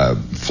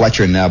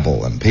Fletcher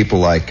Nebel and people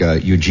like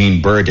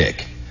Eugene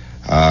Burdick,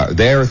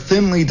 they're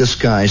thinly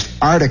disguised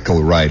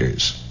article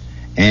writers.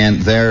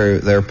 And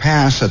their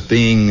pass at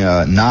being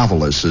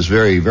novelists is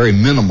very, very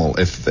minimal,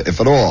 if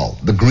at all.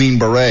 The Green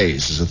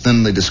Berets is a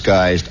thinly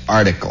disguised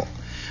article.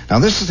 Now,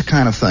 this is the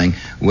kind of thing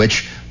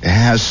which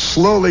has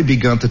slowly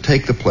begun to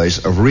take the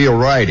place of real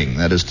writing,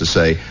 that is to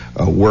say,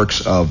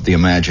 works of the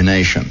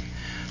imagination.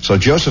 So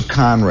Joseph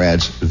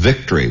Conrad's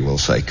Victory, we'll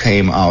say,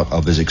 came out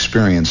of his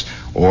experience,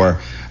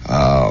 or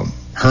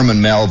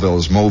Herman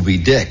Melville's Moby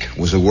Dick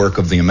was a work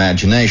of the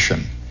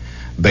imagination,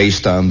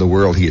 based on the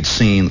world he had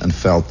seen and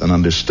felt and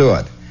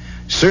understood.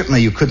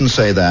 Certainly you couldn't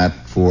say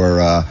that for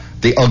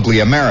The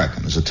Ugly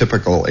American, as a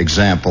typical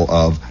example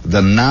of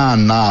the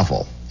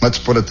non-novel. Let's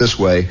put it this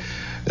way,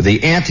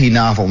 the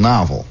anti-novel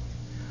novel,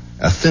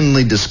 a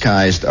thinly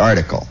disguised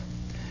article.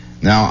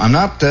 Now, I'm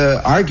not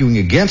arguing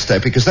against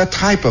that, because that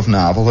type of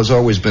novel has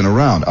always been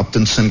around.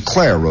 Upton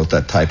Sinclair wrote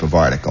that type of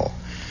article.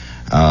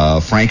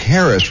 Frank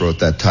Harris wrote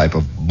that type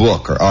of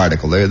book or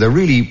article. They're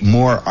really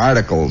more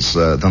articles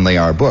than they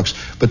are books.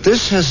 But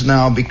this has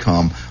now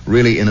become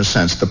really, in a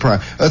sense,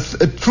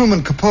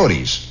 Truman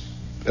Capote's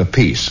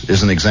piece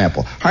is an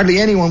example. Hardly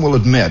anyone will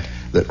admit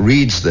that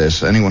reads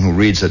this, anyone who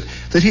reads it,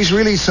 that he's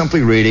really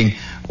simply reading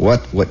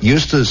what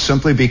used to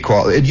simply be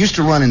called, it used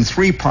to run in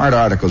 3-part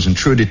articles in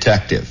True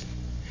Detective,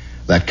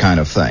 that kind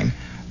of thing.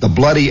 The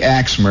bloody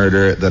axe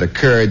murder that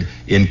occurred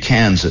in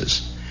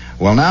Kansas.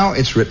 Well, now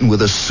it's written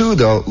with a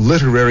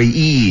pseudo-literary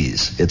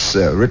ease. It's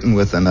written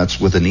with, and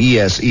that's with an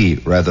E-S-E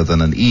rather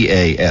than an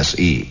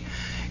E-A-S-E.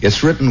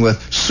 It's written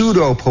with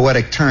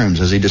pseudo-poetic terms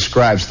as he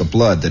describes the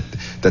blood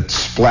that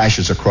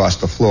splashes across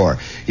the floor.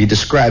 He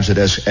describes it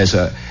as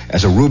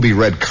a ruby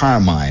red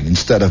carmine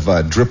instead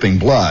of dripping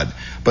blood.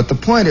 But the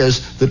point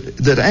is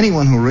that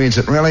anyone who reads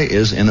it really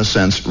is, in a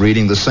sense,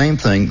 reading the same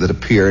thing that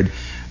appeared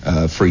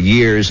for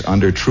years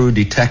under True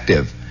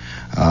Detective,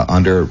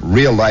 under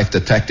real-life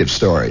detective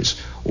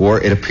stories.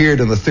 Or it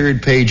appeared on the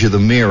 3rd page of the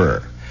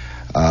Mirror.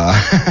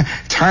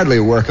 It's hardly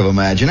a work of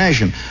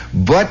imagination.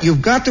 But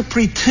you've got to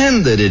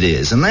pretend that it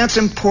is, and that's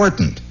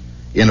important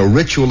in a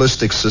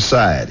ritualistic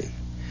society.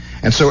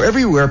 And so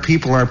everywhere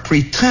people are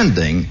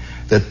pretending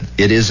that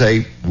it is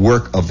a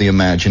work of the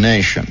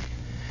imagination.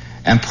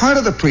 And part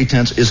of the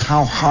pretense is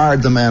how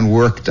hard the man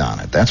worked on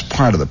it. That's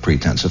part of the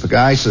pretense. If a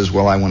guy says,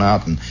 well, I went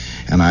out and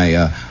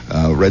I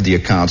read the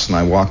accounts and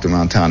I walked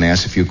around town and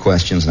asked a few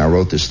questions and I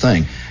wrote this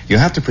thing, you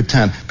have to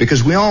pretend,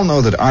 because we all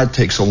know that art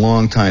takes a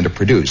long time to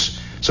produce.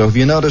 So if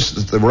you notice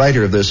that the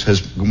writer of this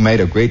has made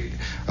a great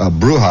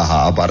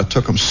brouhaha about it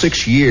took him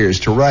 6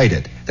 years to write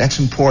it. That's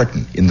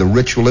important in the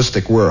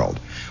ritualistic world.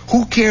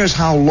 Who cares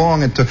how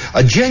long it took?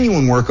 A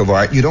genuine work of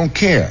art, you don't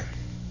care.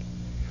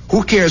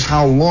 Who cares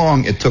how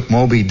long it took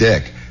Moby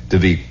Dick to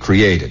be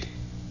created?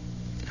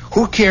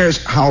 Who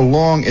cares how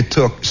long it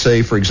took,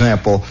 say, for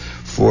example,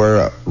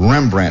 for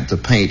Rembrandt to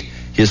paint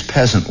his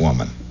peasant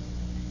woman?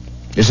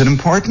 Is it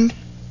important?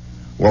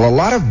 Well, a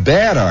lot of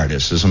bad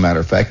artists, as a matter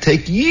of fact,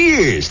 take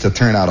years to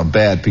turn out a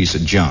bad piece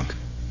of junk.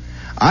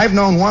 I've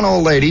known one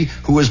old lady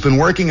who has been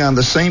working on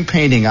the same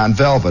painting on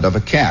velvet of a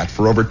cat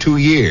for over 2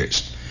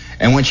 years.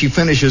 And when she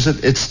finishes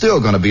it, it's still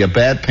going to be a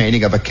bad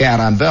painting of a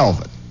cat on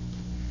velvet.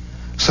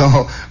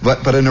 So,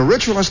 but in a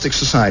ritualistic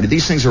society,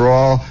 these things are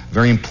all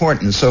very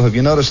important. So have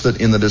you noticed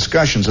that in the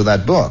discussions of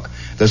that book,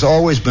 there's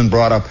always been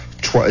brought up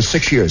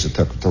 6 years it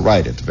took to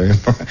write it,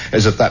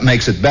 as if that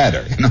makes it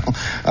better, you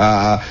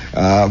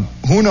know.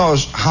 Who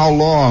knows how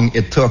long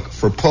it took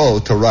for Poe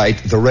to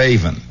write The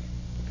Raven?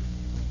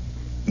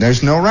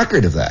 There's no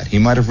record of that. He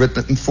might have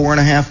written it in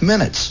 4.5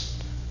 minutes.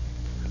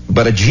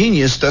 But a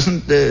genius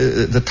doesn't,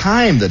 the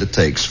time that it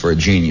takes for a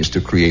genius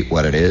to create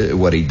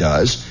what he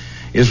does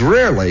is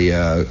rarely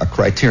a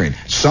criterion.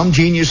 Some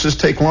geniuses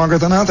take longer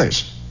than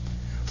others.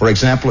 For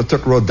example, it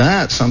took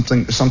Rodin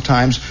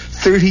sometimes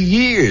 30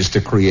 years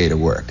to create a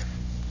work.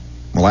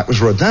 Well, that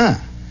was Rodin.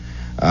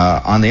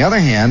 On the other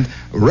hand,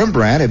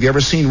 Rembrandt, have you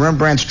ever seen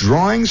Rembrandt's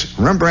drawings?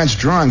 Rembrandt's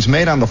drawings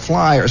made on the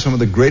fly are some of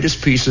the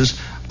greatest pieces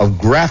of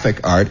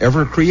graphic art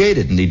ever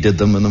created, and he did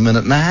them in a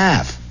minute and a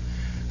half.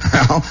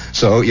 Well,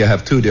 so you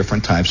have two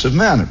different types of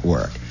men at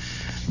work.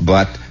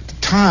 But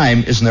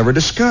time is never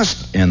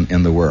discussed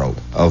in the world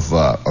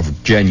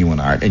of genuine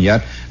art, and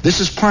yet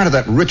this is part of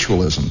that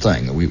ritualism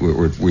thing that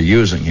we're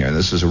using here.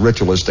 This is a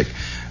ritualistic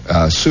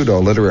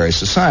pseudo-literary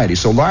society.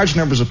 So large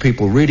numbers of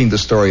people reading the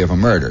story of a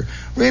murder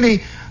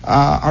really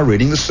are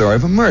reading the story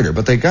of a murder,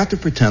 but they got to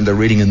pretend they're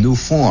reading a new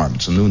form.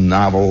 It's a new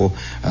novel,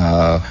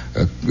 a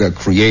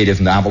creative,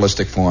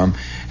 novelistic form.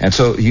 And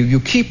so you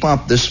keep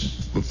up this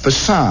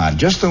facade,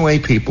 just the way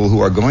people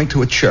who are going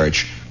to a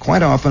church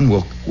quite often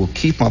will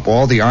keep up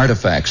all the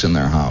artifacts in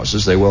their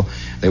houses. They will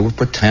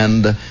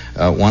pretend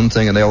one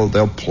thing, and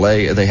they'll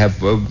play. They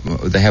have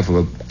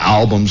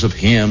albums of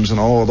hymns and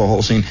all the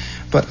whole scene.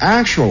 But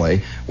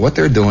actually, what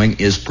they're doing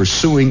is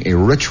pursuing a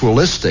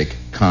ritualistic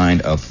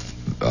kind of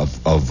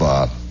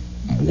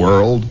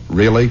world,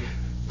 really,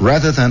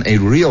 rather than a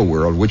real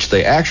world, which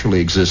they actually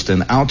exist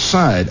in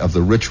outside of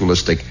the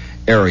ritualistic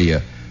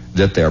area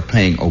that they're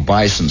paying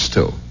obeisance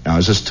to. Now,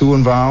 is this too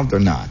involved or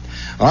not?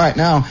 All right,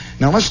 now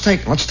let's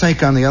take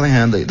on the other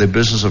hand the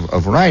business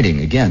of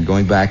writing, again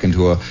going back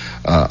into a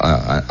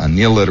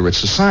neoliterate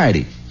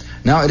society.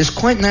 Now, it is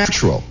quite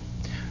natural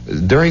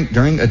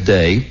during a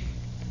day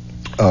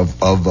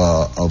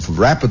of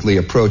rapidly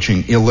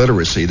approaching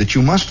illiteracy that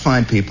you must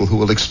find people who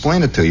will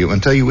explain it to you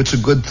and tell you it's a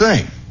good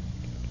thing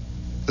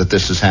that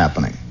this is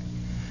happening.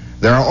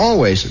 There are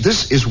always,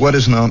 this is what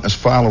is known as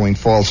following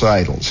false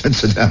idols,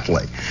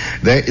 incidentally.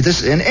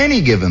 In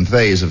any given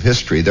phase of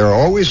history, there are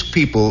always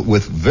people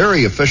with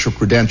very official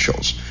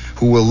credentials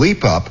who will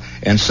leap up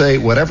and say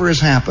whatever is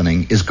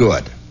happening is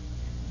good.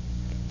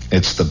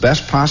 It's the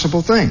best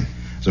possible thing.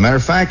 As a matter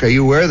of fact, are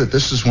you aware that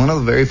this is one of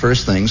the very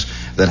first things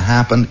that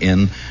happened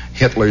in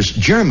Hitler's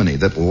Germany,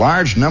 that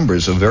large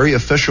numbers of very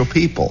official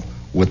people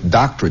with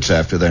doctorates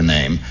after their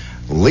name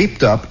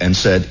leaped up and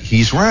said,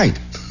 he's right.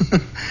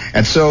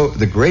 And so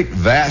the great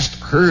vast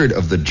herd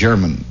of the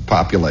German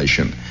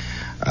population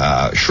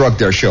shrugged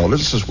their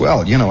shoulders as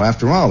well. You know,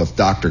 after all, if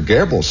Dr.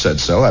 Goebbels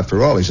said so,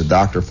 after all, he's a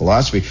doctor of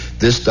philosophy,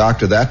 this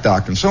doctor, that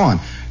doctor, and so on,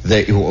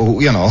 they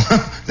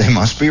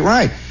must be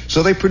right.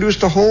 So they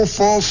produced a whole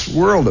false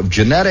world of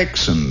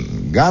genetics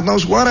and God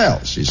knows what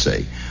else, you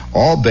see,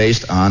 all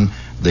based on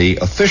the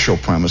official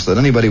premise that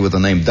anybody with the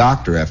name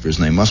doctor after his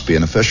name must be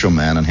an official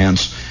man and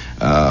hence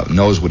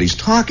knows what he's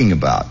talking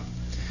about.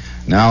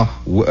 Now,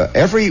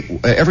 every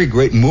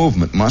great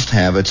movement must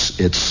have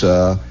its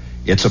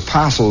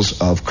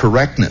apostles of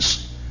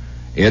correctness,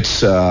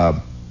 its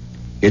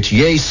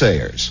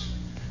yay-sayers,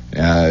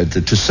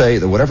 to say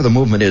that whatever the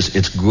movement is,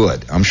 it's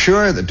good. I'm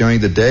sure that during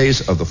the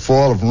days of the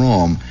fall of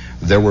Rome,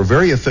 there were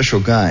very official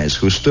guys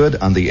who stood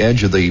on the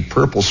edge of the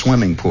purple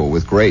swimming pool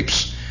with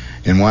grapes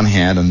in one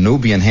hand and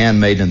Nubian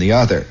handmaiden in the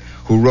other,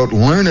 who wrote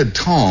learned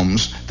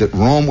tomes that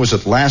Rome was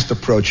at last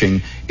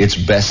approaching its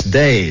best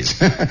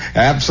days.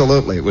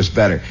 Absolutely, it was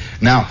better.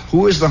 Now,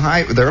 who is there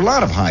are a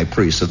lot of high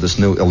priests of this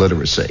new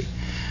illiteracy.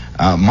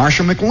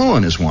 Marshall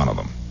McLuhan is one of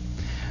them.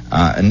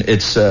 And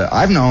it's,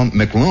 I've known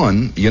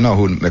McLuhan, you know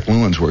who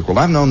McLuhan's work. Well,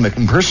 I've known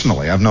McLuhan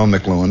personally. I've known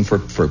McLuhan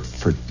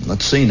for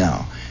let's see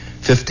now,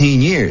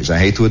 15 years. I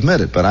hate to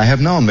admit it, but I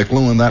have known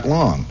McLuhan that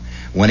long,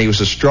 when he was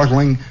a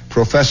struggling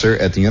professor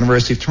at the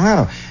University of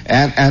Toronto.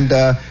 And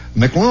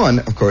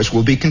McLuhan, of course,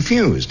 will be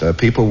confused.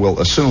 People will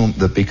assume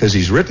that because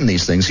he's written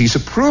these things, he's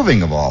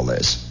approving of all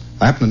this.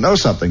 I happen to know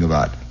something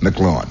about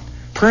McLuhan,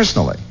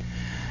 personally.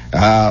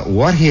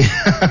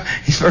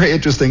 He's a very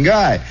interesting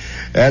guy.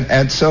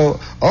 And so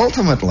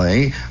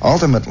ultimately,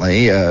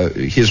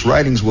 his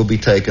writings will be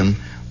taken,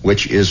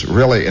 which is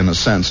really, in a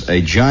sense,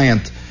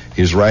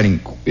 his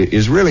writing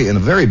is really, in a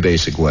very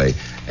basic way,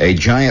 a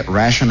giant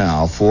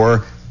rationale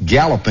for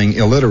galloping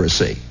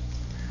illiteracy.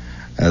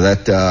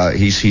 That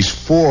he's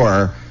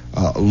for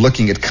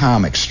looking at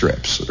comic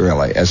strips,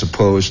 really, as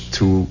opposed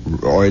to,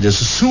 or it is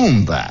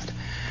assumed that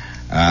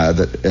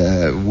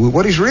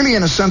What he's really,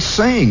 in a sense,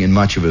 saying in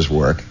much of his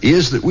work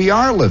is that we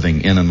are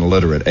living in an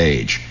illiterate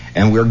age,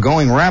 and we're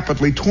going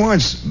rapidly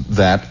towards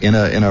that in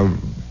a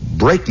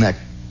breakneck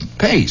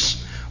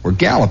pace. We're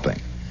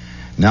galloping.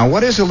 Now,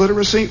 what is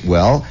illiteracy?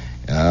 Well,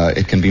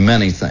 it can be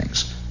many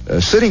things.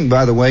 Sitting,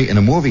 by the way, in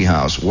a movie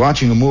house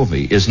watching a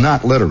movie is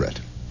not literate.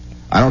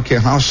 I don't care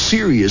how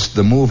serious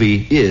the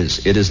movie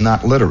is, it is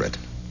not literate.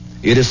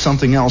 It is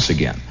something else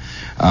again.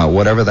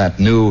 Whatever that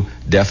new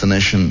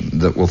definition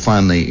that will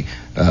finally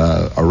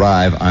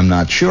arrive, I'm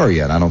not sure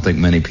yet. I don't think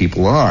many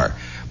people are.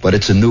 But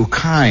it's a new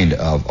kind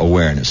of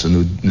awareness, a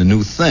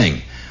new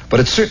thing. But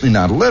it's certainly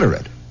not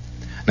literate.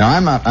 Now,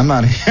 I'm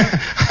not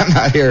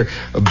here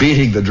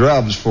beating the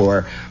drums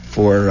for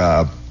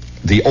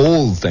the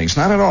old things.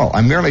 Not at all.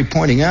 I'm merely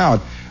pointing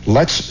out,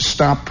 let's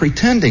stop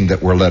pretending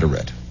that we're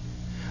literate.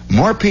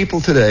 More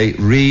people today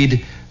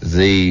read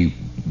the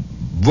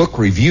book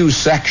review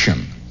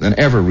section than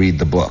ever read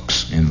the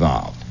books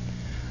involved.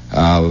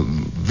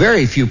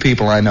 Very few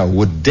people I know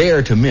would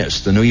dare to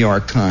miss the New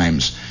York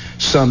Times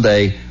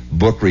Sunday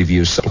book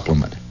review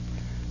supplement.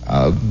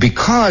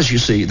 Because, you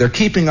see, they're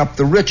keeping up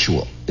the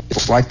ritual.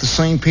 It's like the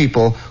same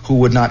people who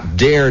would not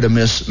dare to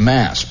miss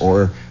Mass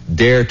or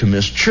dare to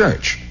miss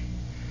church.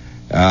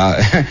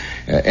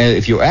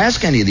 If you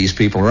ask any of these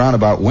people around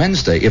about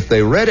Wednesday if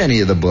they read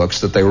any of the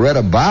books that they read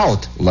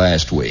about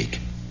last week,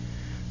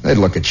 they'd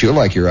look at you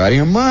like you're out of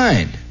your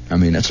mind. I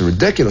mean, it's a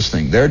ridiculous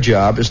thing. Their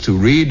job is to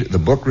read the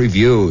book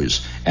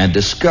reviews and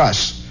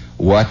discuss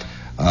what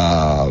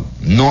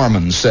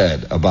Norman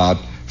said about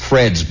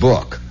Fred's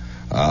book.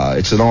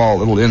 It's an all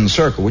little in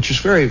circle, which is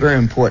very, very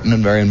important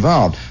and very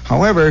involved.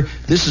 However,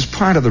 this is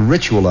part of the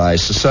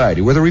ritualized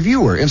society where the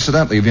reviewer,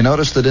 incidentally, have you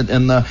noticed that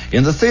in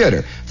the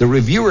theater, the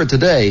reviewer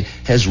today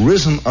has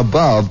risen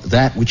above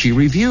that which he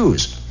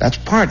reviews. That's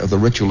part of the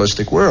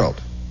ritualistic world.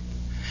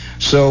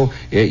 So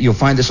you'll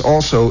find this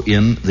also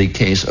in the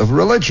case of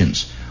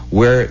religions,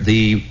 where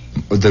the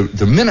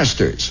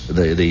ministers,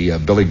 the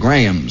Billy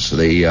Grahams,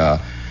 the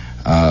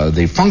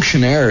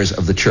functionaries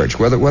of the church,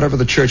 whatever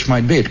the church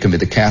might be, it can be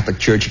the Catholic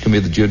Church, it can be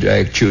the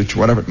Judaic Church,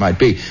 whatever it might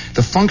be,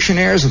 the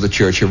functionaries of the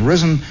church have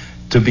risen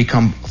to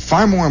become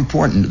far more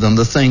important than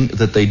the thing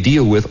that they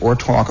deal with or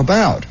talk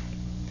about.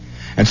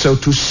 And so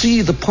to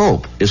see the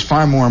Pope is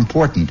far more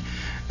important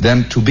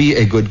than to be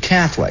a good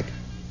Catholic.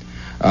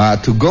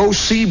 To go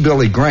see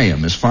Billy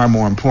Graham is far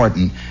more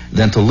important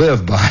than to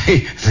live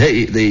by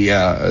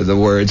the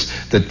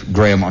words that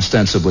Graham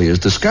ostensibly is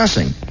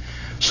discussing.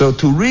 So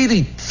to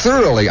really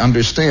thoroughly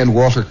understand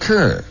Walter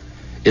Kerr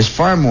is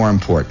far more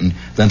important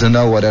than to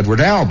know what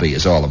Edward Albee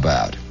is all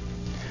about.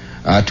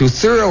 To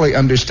thoroughly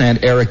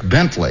understand Eric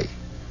Bentley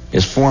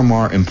is far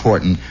more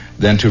important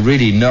than to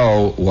really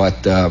know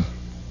what,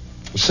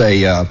 it's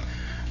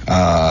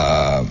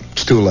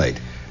too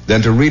late,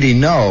 than to really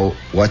know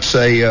what,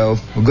 say, a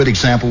good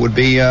example would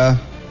be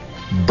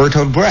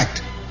Bertolt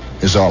Brecht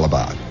is all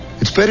about.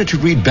 It's better to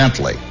read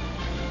Bentley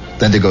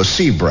than to go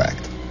see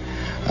Brecht.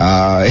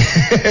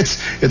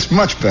 It's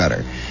much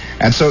better.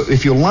 And so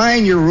if you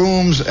line your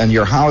rooms and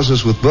your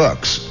houses with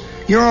books,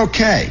 you're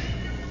okay.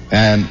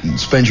 And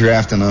spend your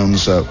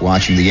afternoons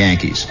watching the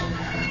Yankees.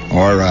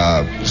 Or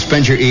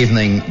spend your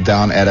evening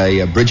down at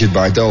a Brigitte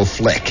Bardot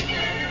flick.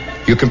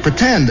 You can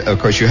pretend, of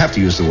course you have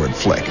to use the word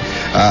flick,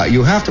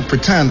 you have to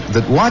pretend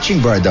that watching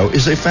Bardot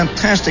is a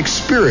fantastic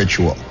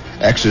spiritual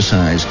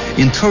exercise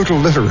in total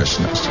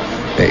literiousness,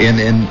 in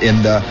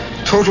the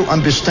total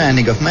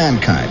understanding of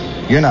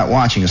mankind. You're not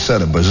watching a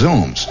set of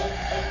bazooms.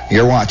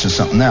 You're watching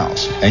something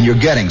else, and you're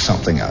getting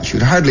something else.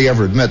 You'd hardly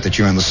ever admit that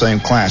you're in the same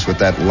class with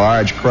that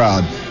large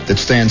crowd that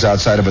stands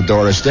outside of a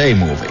Doris Day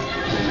movie.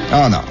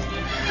 Oh no.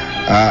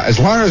 As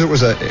long as it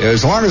was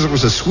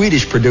a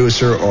Swedish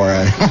producer or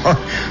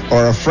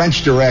a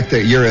French director,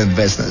 you're in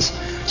business.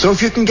 So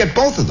if you can get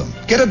both of them,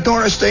 get a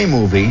Doris Day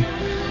movie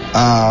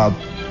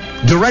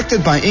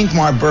directed by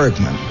Ingmar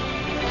Bergman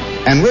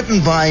and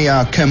written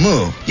by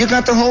Camus, you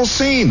got the whole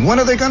scene. When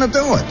are they going to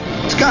do it?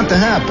 It's got to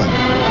happen.